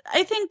yeah,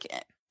 I think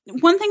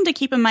one thing to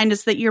keep in mind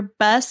is that your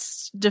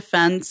best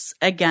defense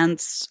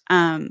against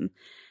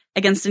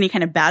any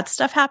kind of bad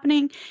stuff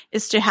happening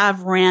is to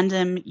have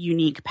random,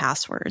 unique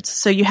passwords.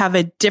 So you have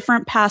a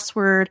different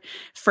password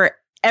for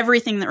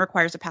everything that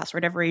requires a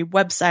password, every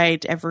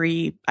website,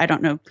 I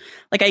don't know,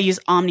 like I use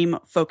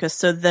OmniFocus.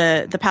 So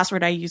the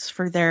password I use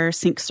for their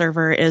sync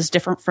server is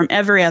different from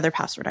every other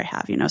password I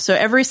have, so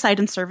every site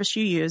and service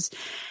you use,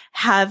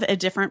 have a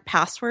different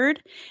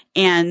password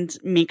and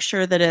make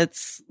sure that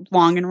it's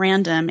long and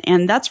random.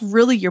 And that's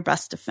really your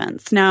best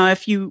defense. Now,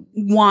 if you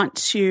want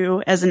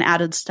to, as an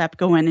added step,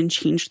 go in and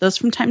change those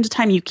from time to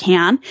time, you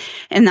can.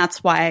 And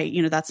that's why,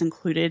 that's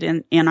included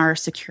in our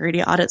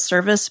security audit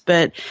service.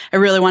 But I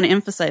really want to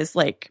emphasize,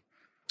 like,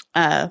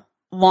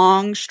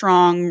 long,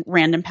 strong,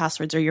 random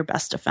passwords are your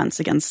best defense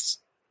against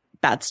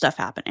bad stuff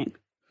happening.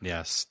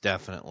 Yes,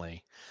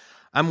 definitely.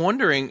 I'm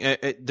wondering,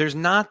 there's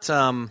not,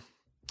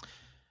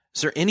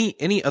 is there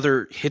any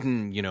other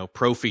hidden,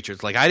 pro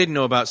features? Like, I didn't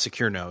know about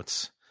Secure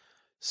Notes.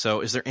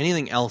 So is there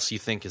anything else you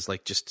think is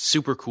like just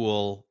super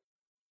cool,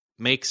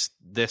 makes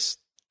this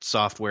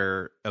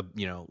software,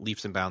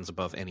 leaps and bounds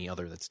above any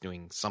other that's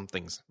doing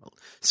something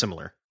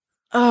similar?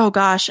 Oh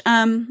gosh.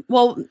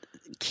 Well,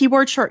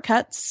 keyboard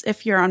shortcuts,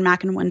 if you're on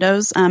Mac and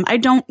Windows, I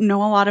don't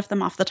know a lot of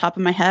them off the top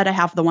of my head. I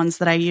have the ones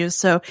that I use.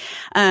 So,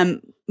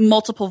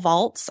 multiple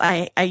vaults.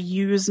 I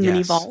use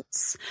many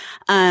vaults.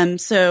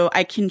 So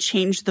I can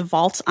change the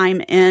vault I'm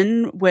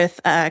in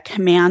with a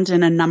command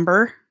and a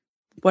number,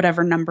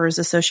 whatever number is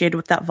associated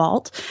with that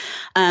vault.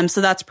 So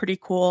that's pretty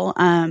cool.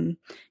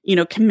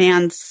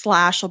 Command /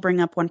 will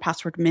bring up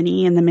 1Password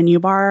Mini in the menu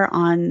bar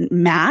on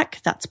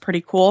Mac. That's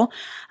pretty cool.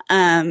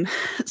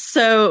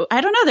 So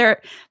I don't know.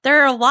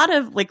 There are a lot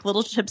of like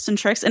little tips and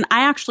tricks, and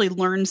I actually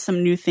learn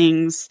some new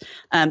things,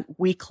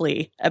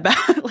 weekly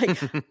about like,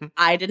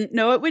 I didn't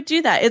know it would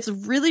do that. It's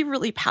really,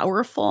 really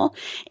powerful.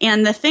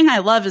 And the thing I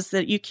love is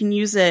that you can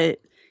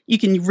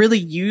really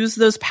use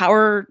those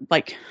power,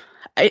 like,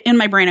 in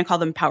my brain, I call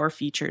them power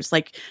features,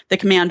 like the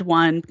command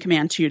 1,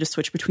 command 2 to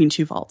switch between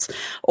 2 vaults,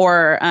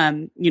 or,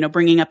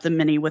 bringing up the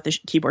mini with a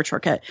keyboard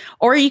shortcut,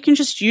 or you can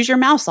just use your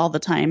mouse all the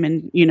time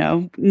and,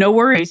 no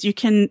worries. You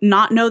can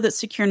not know that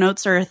secure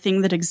notes are a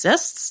thing that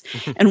exists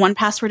and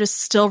 1Password is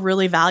still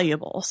really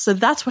valuable. So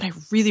that's what I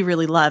really,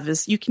 really love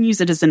is you can use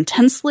it as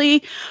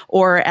intensely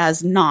or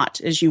as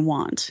not as you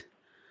want.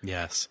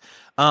 Yes.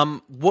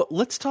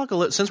 Let's talk a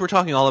little, since we're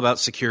talking all about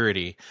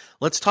security,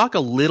 let's talk a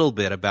little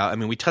bit about,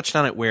 we touched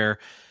on it where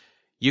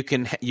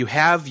you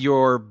have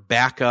your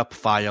backup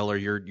file or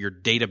your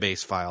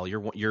database file,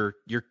 your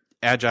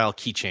Agile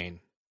keychain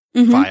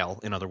file,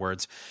 in other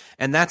words,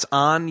 and that's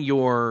on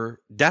your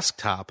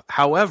desktop.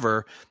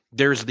 However,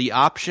 there's the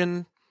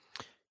option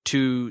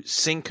to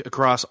sync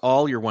across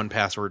all your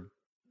 1Password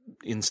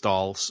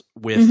installs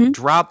with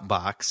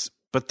Dropbox,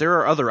 but there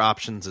are other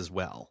options as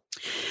well.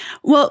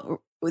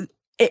 Well,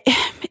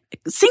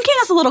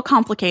 syncing is a little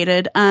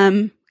complicated.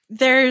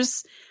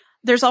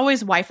 There's always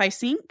Wi-Fi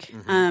sync.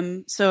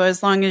 So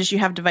as long as you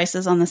have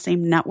devices on the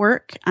same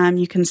network,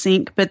 you can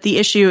sync. But the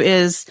issue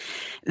is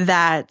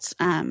that,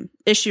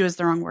 issue is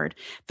the wrong word.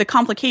 The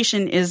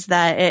complication is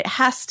that it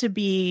has to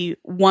be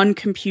one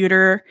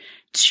computer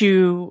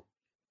to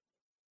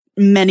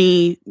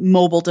many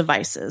mobile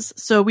devices.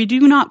 So we do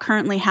not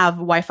currently have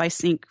Wi-Fi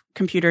sync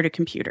computer to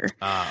computer.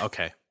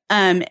 Okay.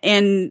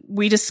 And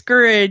we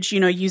discourage,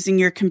 using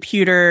your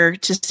computer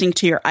to sync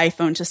to your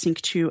iPhone to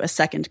sync to a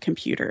second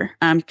computer,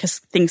 because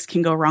things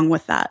can go wrong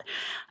with that.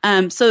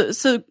 So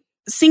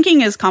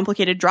syncing is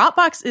complicated.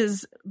 Dropbox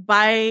is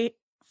by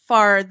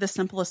far the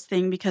simplest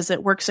thing because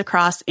it works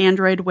across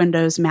Android,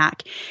 Windows,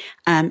 Mac,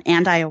 and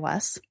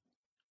iOS,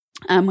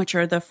 which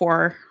are the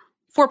four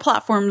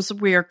platforms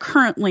we are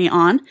currently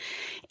on.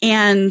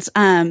 And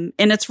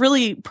it's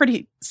really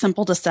pretty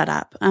simple to set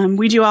up.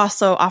 We do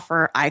also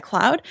offer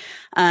iCloud,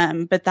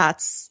 but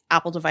that's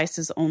Apple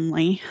devices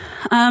only.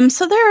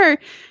 So there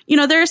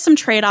are some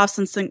trade-offs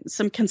and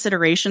some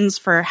considerations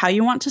for how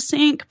you want to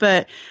sync,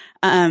 but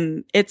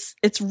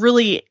it's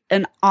really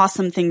an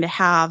awesome thing to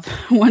have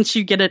once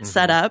you get it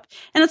set up.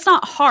 And it's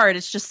not hard.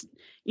 It's just,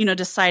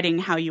 deciding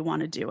how you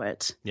want to do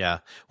it. Yeah.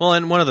 Well,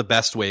 and one of the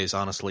best ways,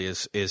 honestly,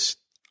 is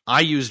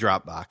I use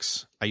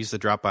Dropbox. I use the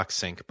Dropbox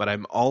sync, but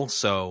I'm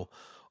also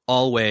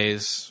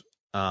always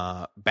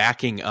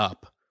backing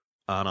up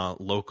on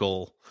a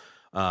local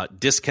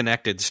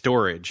disconnected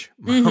storage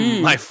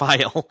my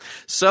file.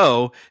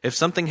 So if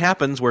something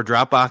happens where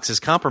Dropbox is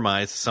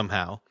compromised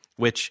somehow,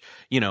 which,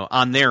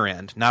 on their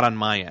end, not on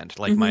my end,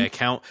 like my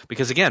account,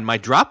 because again, my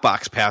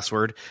Dropbox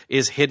password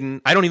is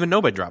hidden. I don't even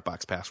know my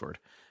Dropbox password.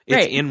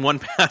 It's in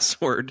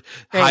 1Password,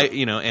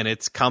 and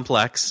it's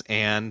complex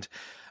and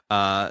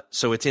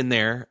so it's in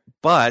there.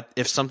 But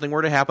if something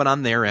were to happen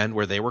on their end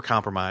where they were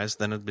compromised,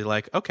 then it'd be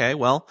like, okay,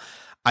 well,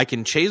 I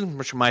can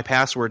change my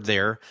password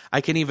there.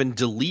 I can even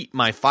delete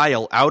my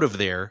file out of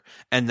there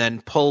and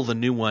then pull the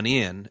new one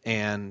in.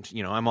 And,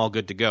 I'm all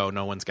good to go.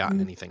 No one's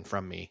gotten anything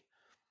from me.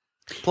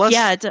 Plus,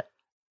 I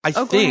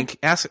think,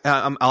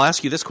 I'll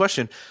ask you this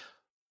question.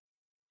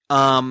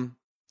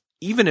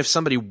 Even if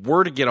somebody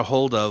were to get a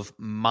hold of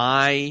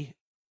my,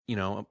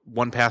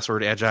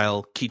 1Password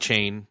Agile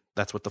keychain,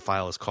 that's what the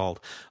file is called.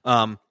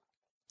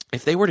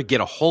 If they were to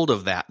get a hold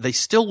of that, they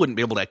still wouldn't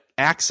be able to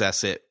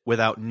access it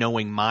without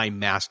knowing my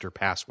master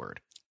password.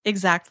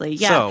 Exactly.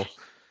 Yeah. So,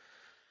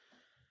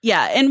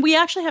 yeah. And we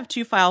actually have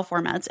 2 file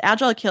formats.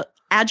 Agile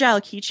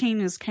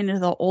Keychain is kind of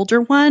the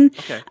older one.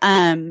 Okay.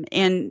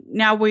 And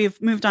now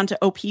we've moved on to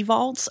OP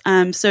vaults.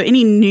 So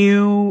any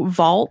new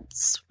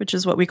vaults, which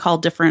is what we call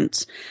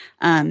different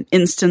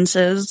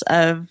instances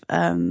of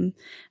a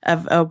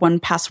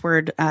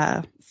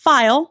 1Password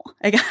file,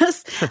 I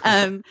guess.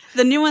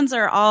 The new ones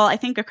are all, I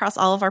think, across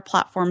all of our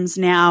platforms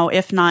now,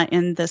 if not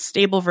in the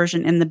stable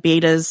version, in the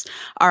betas,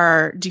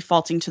 are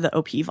defaulting to the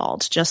OP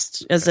vault,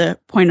 just as a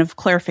point of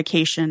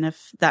clarification,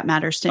 if that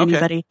matters to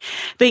anybody.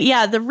 But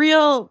yeah, the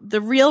real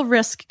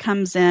risk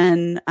comes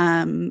in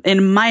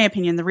my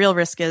opinion, the real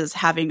risk is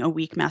having a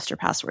weak master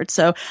password.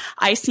 So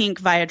I sync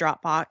via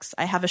Dropbox.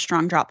 I have a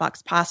strong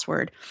Dropbox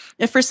password.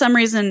 If for some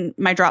reason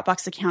my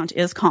Dropbox account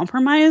is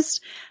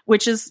compromised,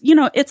 which is,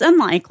 it's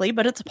unlikely,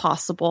 but it's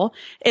possible,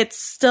 it's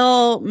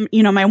still,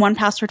 my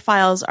 1Password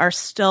files are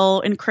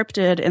still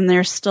encrypted and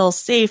they're still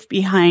safe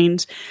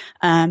behind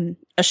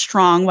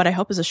what I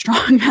hope is a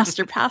strong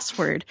master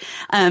password.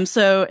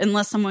 So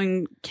unless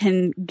someone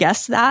can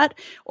guess that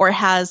or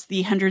has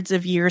the hundreds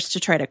of years to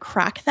try to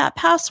crack that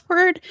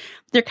password,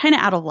 they're kind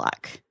of out of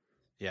luck.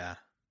 Yeah.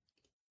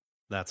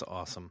 That's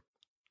awesome.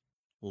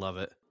 Love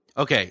it.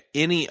 Okay.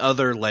 Any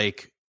other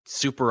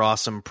super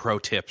awesome pro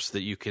tips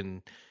that you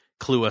can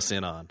clue us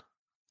in on?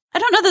 I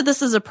don't know that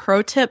this is a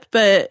pro tip,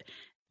 but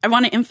I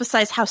want to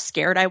emphasize how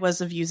scared I was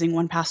of using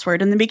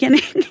 1Password in the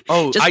beginning.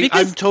 Oh,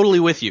 I'm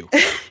totally with you.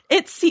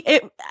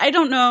 I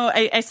don't know.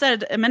 I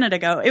said a minute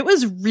ago, it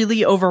was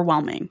really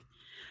overwhelming.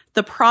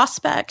 The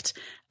prospect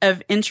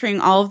of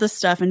entering all of this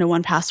stuff into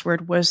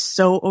 1Password was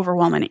so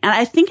overwhelming. And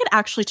I think it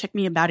actually took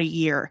me about a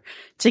year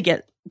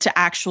to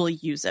actually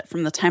use it,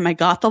 from the time I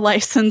got the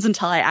license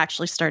until I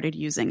actually started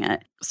using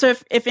it. So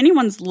if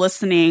anyone's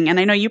listening, and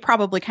I know you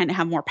probably kind of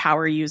have more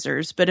power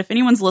users, but if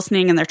anyone's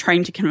listening and they're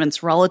trying to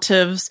convince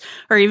relatives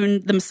or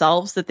even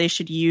themselves that they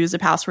should use a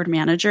password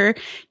manager,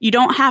 you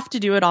don't have to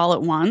do it all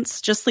at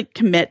once. Just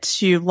commit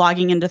to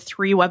logging into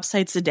 3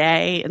 websites a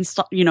day,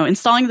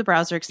 installing the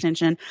browser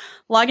extension,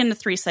 log into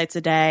 3 sites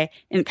a day,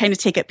 and kind of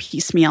take it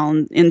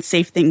piecemeal and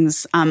save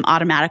things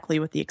automatically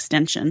with the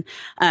extension.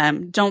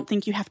 Don't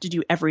think you have to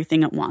do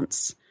everything at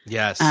once.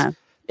 Yes.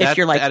 If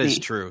you're like that me. is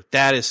true.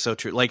 That is so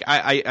true.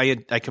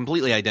 I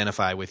completely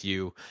identify with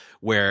you,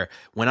 where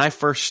when I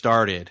first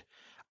started,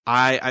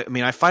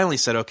 I finally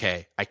said,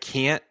 okay, I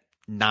can't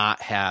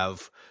not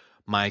have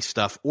my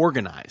stuff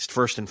organized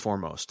first and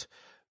foremost.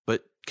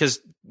 But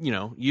because,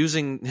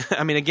 using,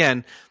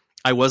 again,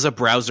 I was a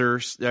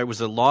password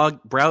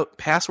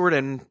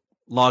and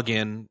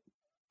login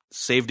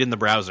saved in the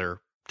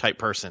browser type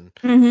person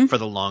for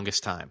the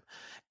longest time.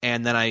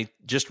 And then I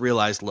just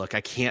realized, look, I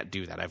can't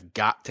do that. I've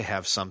got to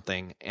have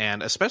something.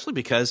 And especially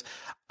because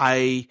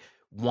I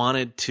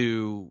wanted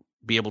to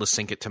be able to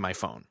sync it to my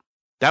phone.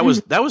 That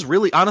was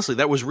really, honestly,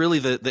 that was really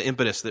the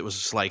impetus. That was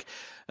just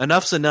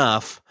enough's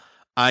enough.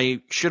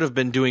 I should have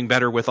been doing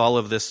better with all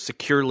of this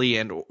security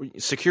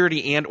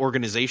and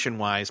organization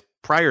wise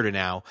prior to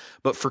now.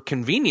 But for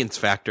convenience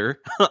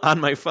factor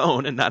on my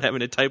phone and not having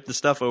to type the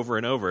stuff over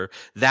and over,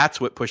 that's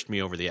what pushed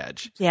me over the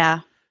edge. Yeah.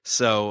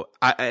 So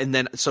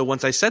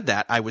once I said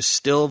that, I was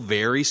still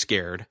very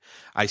scared.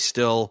 I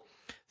still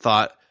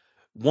thought,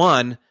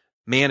 1,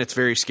 man, it's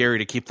very scary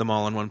to keep them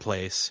all in one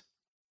place.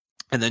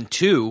 And then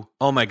 2,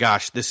 oh my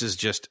gosh, this is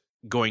just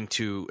going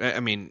to,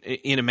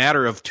 in a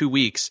matter of 2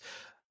 weeks,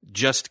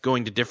 just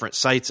going to different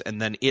sites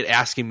and then it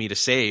asking me to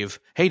save.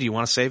 Hey, do you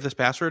want to save this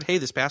password? Hey,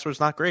 this password's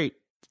not great.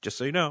 Just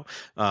so you know.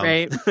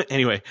 Right.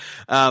 Anyway,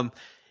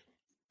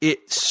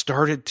 it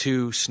started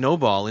to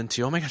snowball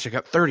into, oh my gosh, I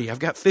got 30, I've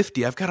got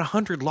 50, I've got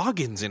 100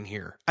 logins in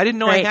here. I didn't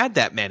know I had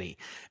that many.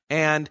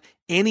 And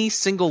any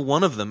single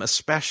one of them,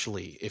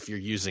 especially if you're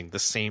using the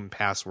same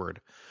password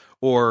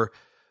or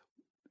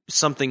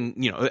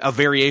something, a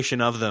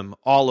variation of them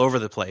all over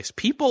the place.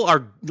 People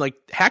are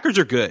hackers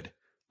are good.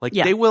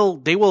 They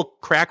will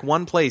crack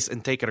one place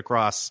and take it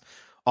across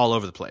all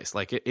over the place.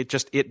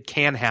 It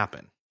can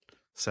happen.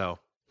 So,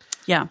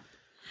 yeah.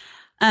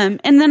 And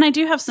then I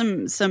do have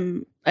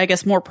some, I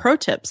guess, more pro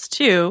tips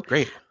too.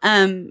 Great.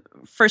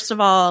 First of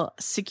all,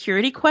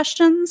 security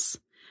questions.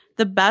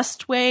 The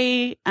best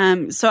way.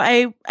 So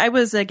I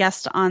was a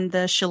guest on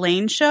the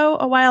Shalane show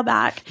a while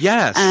back.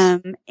 Yes.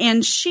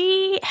 And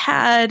she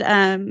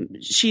had,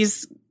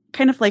 she's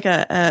kind of like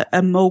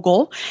a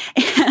mogul,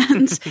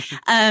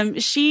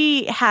 and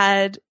she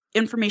had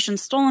information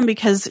stolen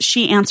because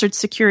she answered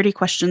security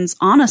questions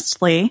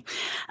honestly.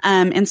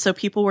 And so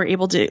people were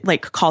able to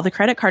call the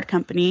credit card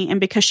company. And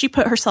because she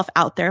put herself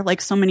out there,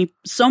 like so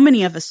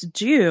many of us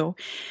do,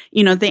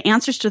 the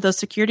answers to those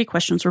security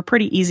questions were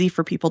pretty easy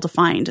for people to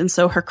find. And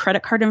so her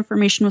credit card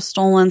information was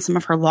stolen. Some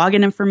of her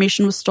login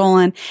information was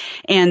stolen.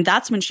 And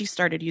that's when she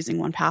started using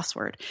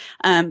 1Password.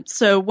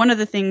 So one of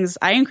the things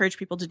I encourage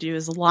people to do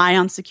is lie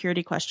on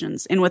security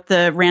questions. And with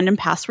the random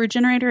password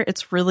generator,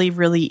 it's really,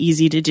 really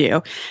easy to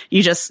do.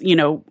 You just,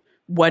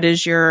 what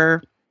is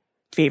your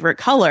favorite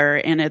color?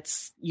 And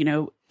it's,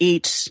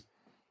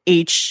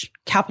 H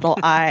capital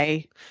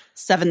I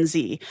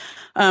 7Z.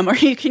 Or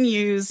you can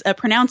use a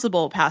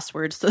pronounceable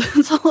password, so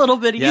it's a little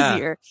bit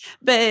easier.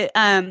 But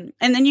and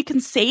then you can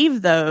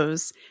save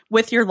those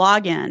with your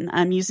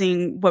login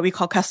using what we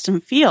call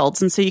custom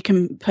fields. And so you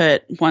can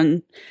put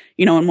one,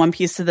 in one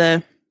piece of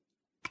the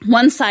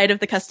one side of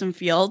the custom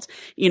field,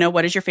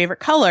 what is your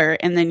favorite color?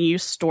 And then you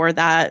store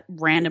that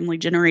randomly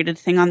generated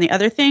thing on the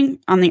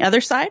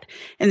other side,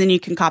 and then you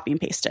can copy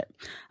and paste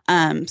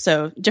it.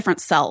 So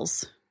different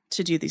cells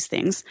to do these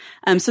things.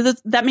 So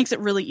that makes it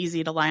really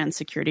easy to lie on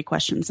security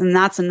questions. And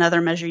that's another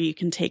measure you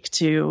can take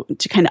to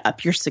kind of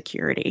up your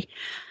security.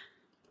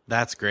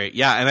 That's great.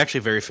 Yeah, I'm actually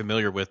very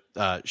familiar with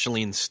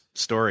Shaleen's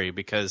story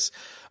because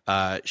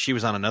she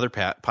was on another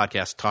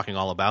podcast talking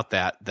all about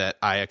that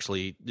I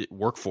actually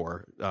work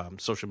for,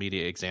 Social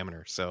Media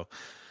Examiner. So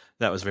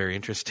that was very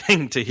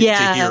interesting to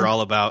hear all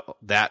about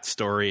that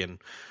story and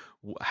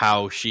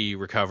how she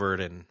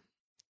recovered and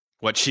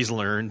what she's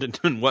learned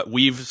and what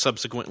we've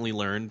subsequently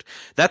learned.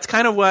 That's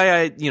kind of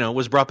why I,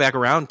 was brought back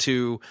around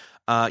to,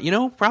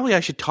 probably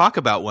I should talk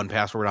about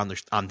 1Password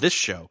on this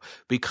show,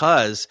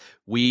 because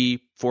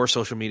we, for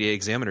Social Media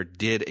Examiner,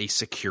 did a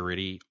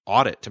security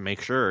audit to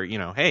make sure,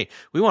 hey,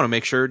 we want to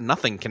make sure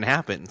nothing can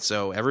happen.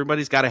 So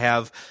everybody's got to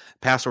have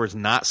passwords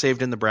not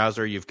saved in the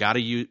browser. You've got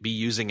to be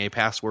using a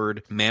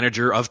password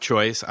manager of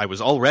choice. I was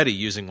already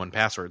using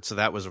 1Password, so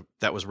that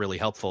was really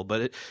helpful.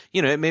 But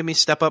it made me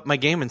step up my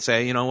game and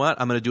say, you know what,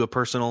 I'm going to do a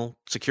personal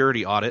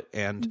security audit.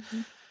 And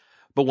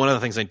but one of the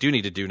things I do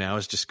need to do now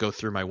is just go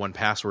through my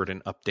 1Password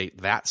and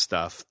update that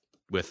stuff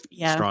with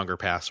stronger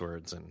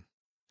passwords. And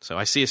so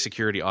I see a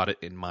security audit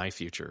in my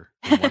future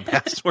in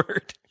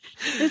 1Password.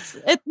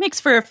 It makes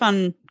for a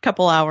fun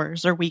couple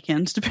hours or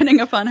weekends,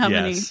 depending upon how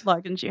many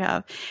logins you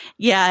have.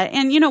 Yeah.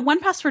 And,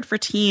 1Password for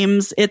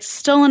Teams, it's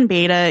still in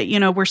beta.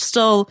 We're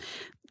still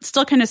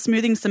kind of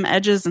smoothing some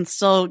edges and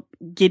still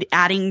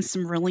adding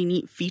some really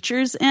neat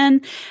features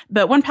in.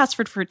 But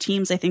 1Password for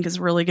Teams, I think, is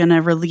really going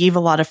to relieve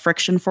a lot of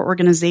friction for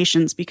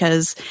organizations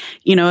because,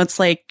 it's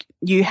like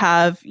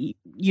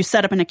you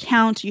set up an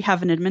account, you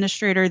have an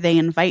administrator, they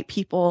invite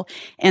people,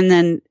 and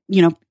then,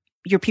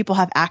 your people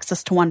have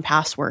access to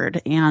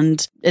 1Password,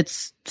 and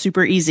it's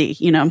super easy,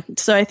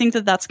 So I think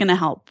that that's going to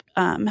help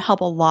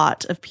a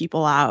lot of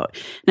people out.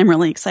 And I'm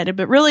really excited.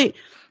 But really,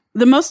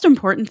 the most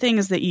important thing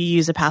is that you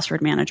use a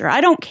password manager. I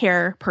don't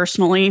care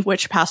personally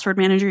which password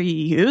manager you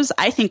use.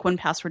 I think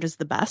 1Password is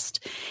the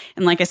best.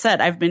 And like I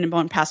said, I've been a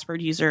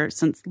 1Password user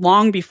since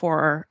long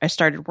before I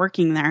started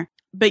working there.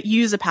 But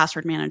use a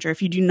password manager.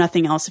 If you do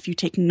nothing else, if you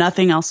take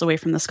nothing else away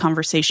from this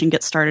conversation,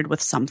 get started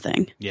with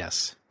something.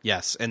 Yes.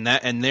 And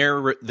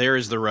there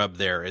is the rub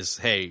there is,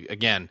 hey,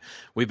 again,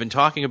 we've been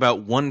talking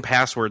about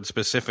 1Password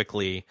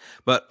specifically,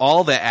 but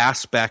all the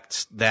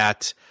aspects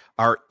that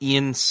are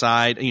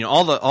inside,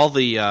 all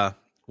the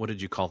what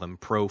did you call them?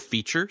 Pro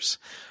features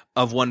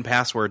of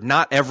 1Password.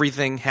 Not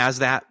everything has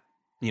that,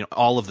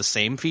 all of the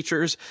same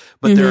features,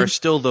 but there are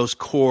still those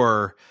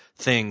core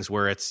things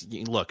where it's,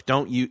 look,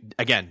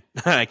 again,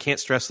 I can't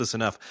stress this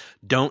enough.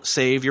 Don't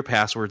save your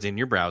passwords in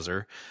your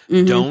browser.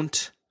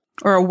 Don't.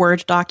 Or a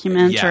Word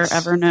document or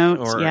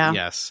Evernote.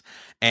 Yes.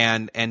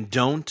 And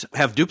don't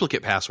have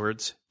duplicate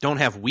passwords. Don't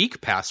have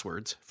weak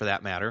passwords for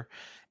that matter.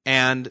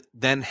 And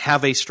then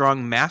have a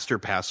strong master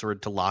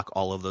password to lock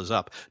all of those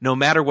up, no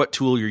matter what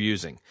tool you're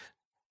using.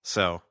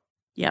 So.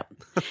 Yep.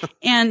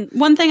 And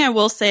one thing I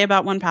will say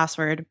about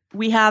 1Password,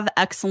 we have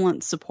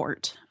excellent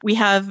support.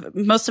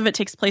 Most of it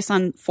takes place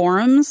on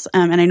forums.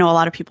 And I know a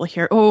lot of people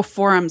hear, oh,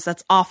 forums,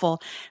 that's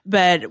awful.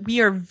 But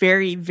we are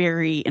very,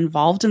 very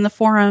involved in the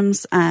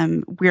forums.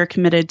 We are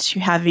committed to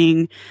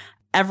having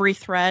every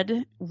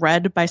thread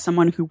read by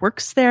someone who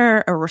works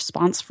there, a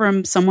response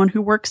from someone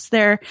who works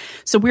there.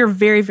 So we're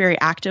very, very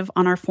active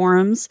on our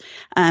forums.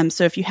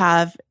 So if you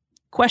have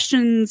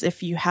questions,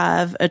 if you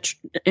have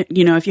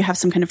if you have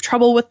some kind of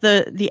trouble with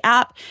the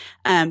app,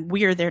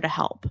 we are there to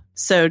help.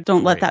 So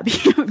don't let that be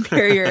a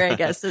barrier, I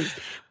guess.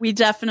 We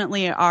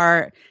definitely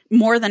are.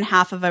 More than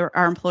half of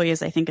our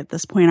employees, I think at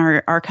this point,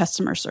 are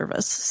customer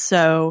service.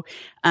 So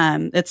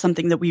it's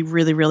something that we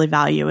really, really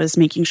value, is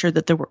making sure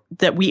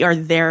that we are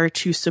there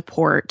to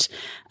support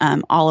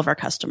all of our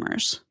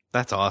customers.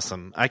 That's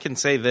awesome. I can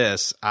say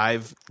this.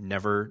 I've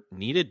never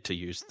needed to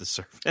use the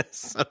service.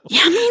 So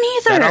yeah, me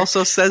neither. That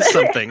also says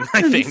something,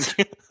 I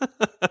think.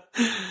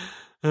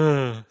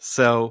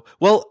 So,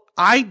 well,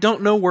 I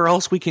don't know where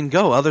else we can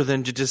go other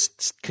than to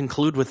just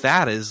conclude with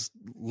that is,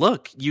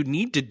 look, you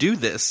need to do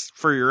this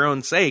for your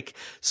own sake.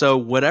 So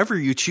whatever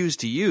you choose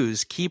to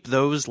use, keep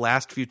those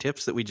last few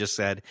tips that we just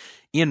said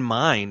in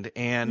mind.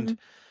 And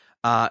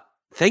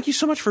thank you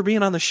so much for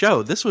being on the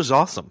show. This was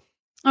awesome.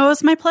 Oh,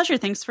 it's my pleasure.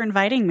 Thanks for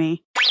inviting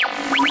me.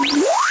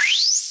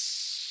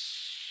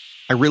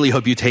 I really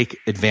hope you take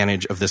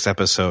advantage of this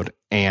episode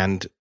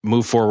and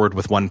move forward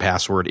with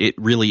 1Password. It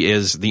really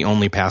is the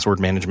only password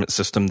management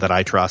system that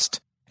I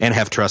trust and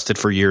have trusted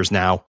for years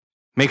now.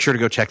 Make sure to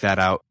go check that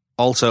out.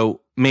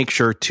 Also, make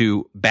sure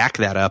to back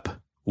that up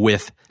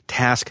with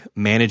task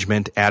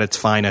management at its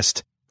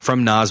finest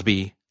from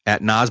Nosby.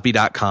 at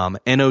nozbe.com,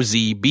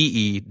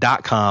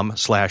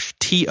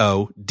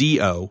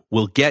 nozbe.com/TODO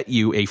will get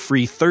you a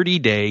free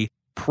 30-day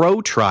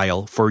pro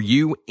trial for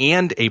you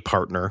and a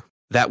partner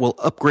that will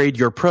upgrade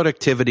your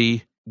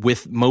productivity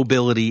with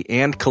mobility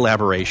and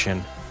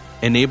collaboration,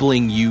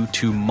 enabling you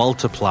to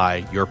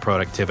multiply your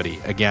productivity.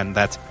 Again,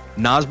 that's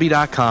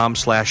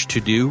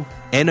nozbe.com/todo,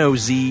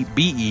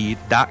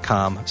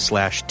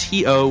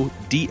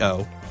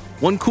 nozbe.com/TODO.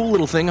 One cool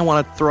little thing I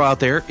want to throw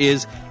out there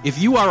is if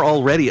you are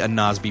already a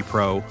Nozbe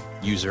Pro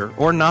user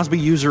or Nozbe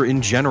user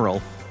in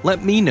general,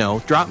 let me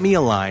know, drop me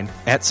a line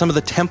at some of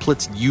the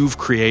templates you've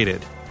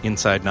created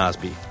inside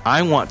Nozbe.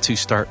 I want to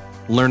start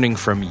learning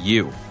from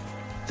you.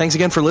 Thanks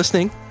again for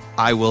listening.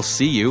 I will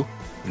see you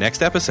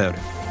next episode.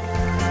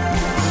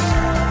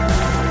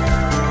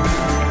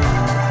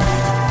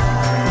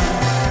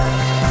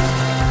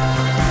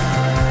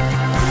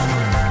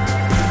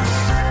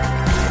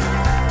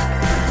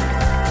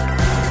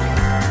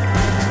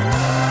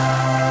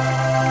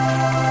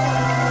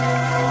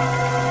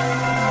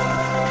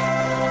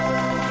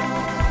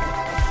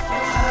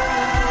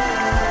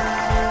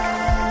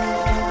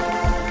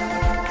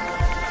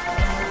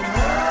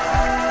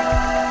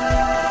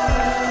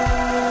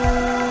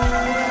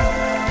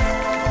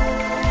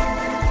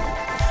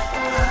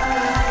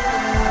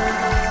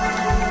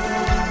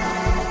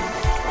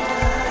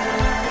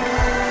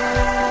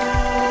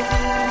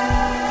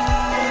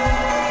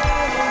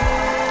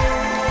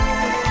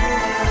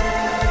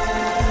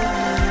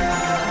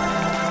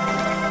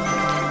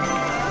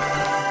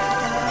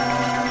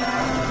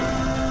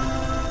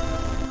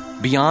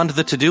 Beyond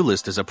the To-Do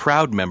List is a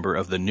proud member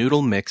of the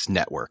Noodle Mix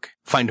Network.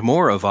 Find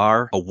more of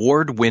our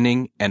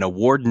award-winning and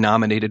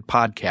award-nominated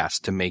podcasts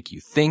to make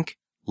you think,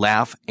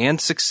 laugh, and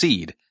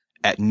succeed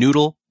at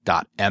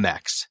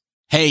noodle.mx.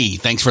 Hey,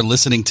 thanks for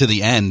listening to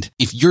the end.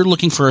 If you're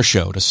looking for a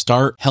show to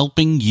start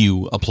helping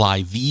you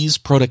apply these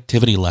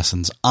productivity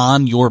lessons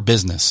on your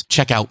business,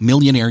 check out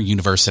Millionaire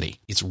University.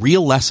 It's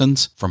real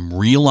lessons from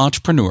real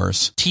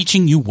entrepreneurs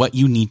teaching you what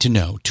you need to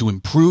know to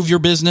improve your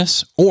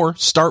business or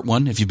start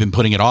one if you've been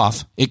putting it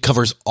off. It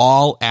covers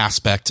all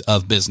aspects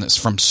of business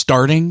from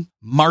starting,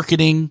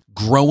 marketing,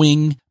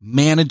 growing,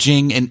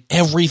 managing, and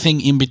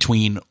everything in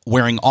between,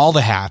 wearing all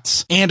the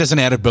hats. And as an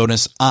added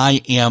bonus,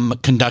 I am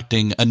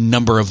conducting a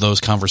number of those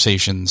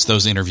conversations,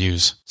 those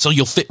interviews. So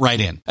you'll fit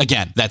right in.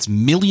 Again, that's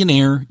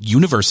Millionaire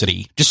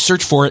University. Just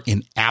search for it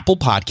in Apple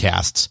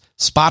Podcasts,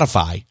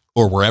 Spotify,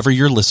 or wherever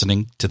you're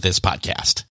listening to this podcast.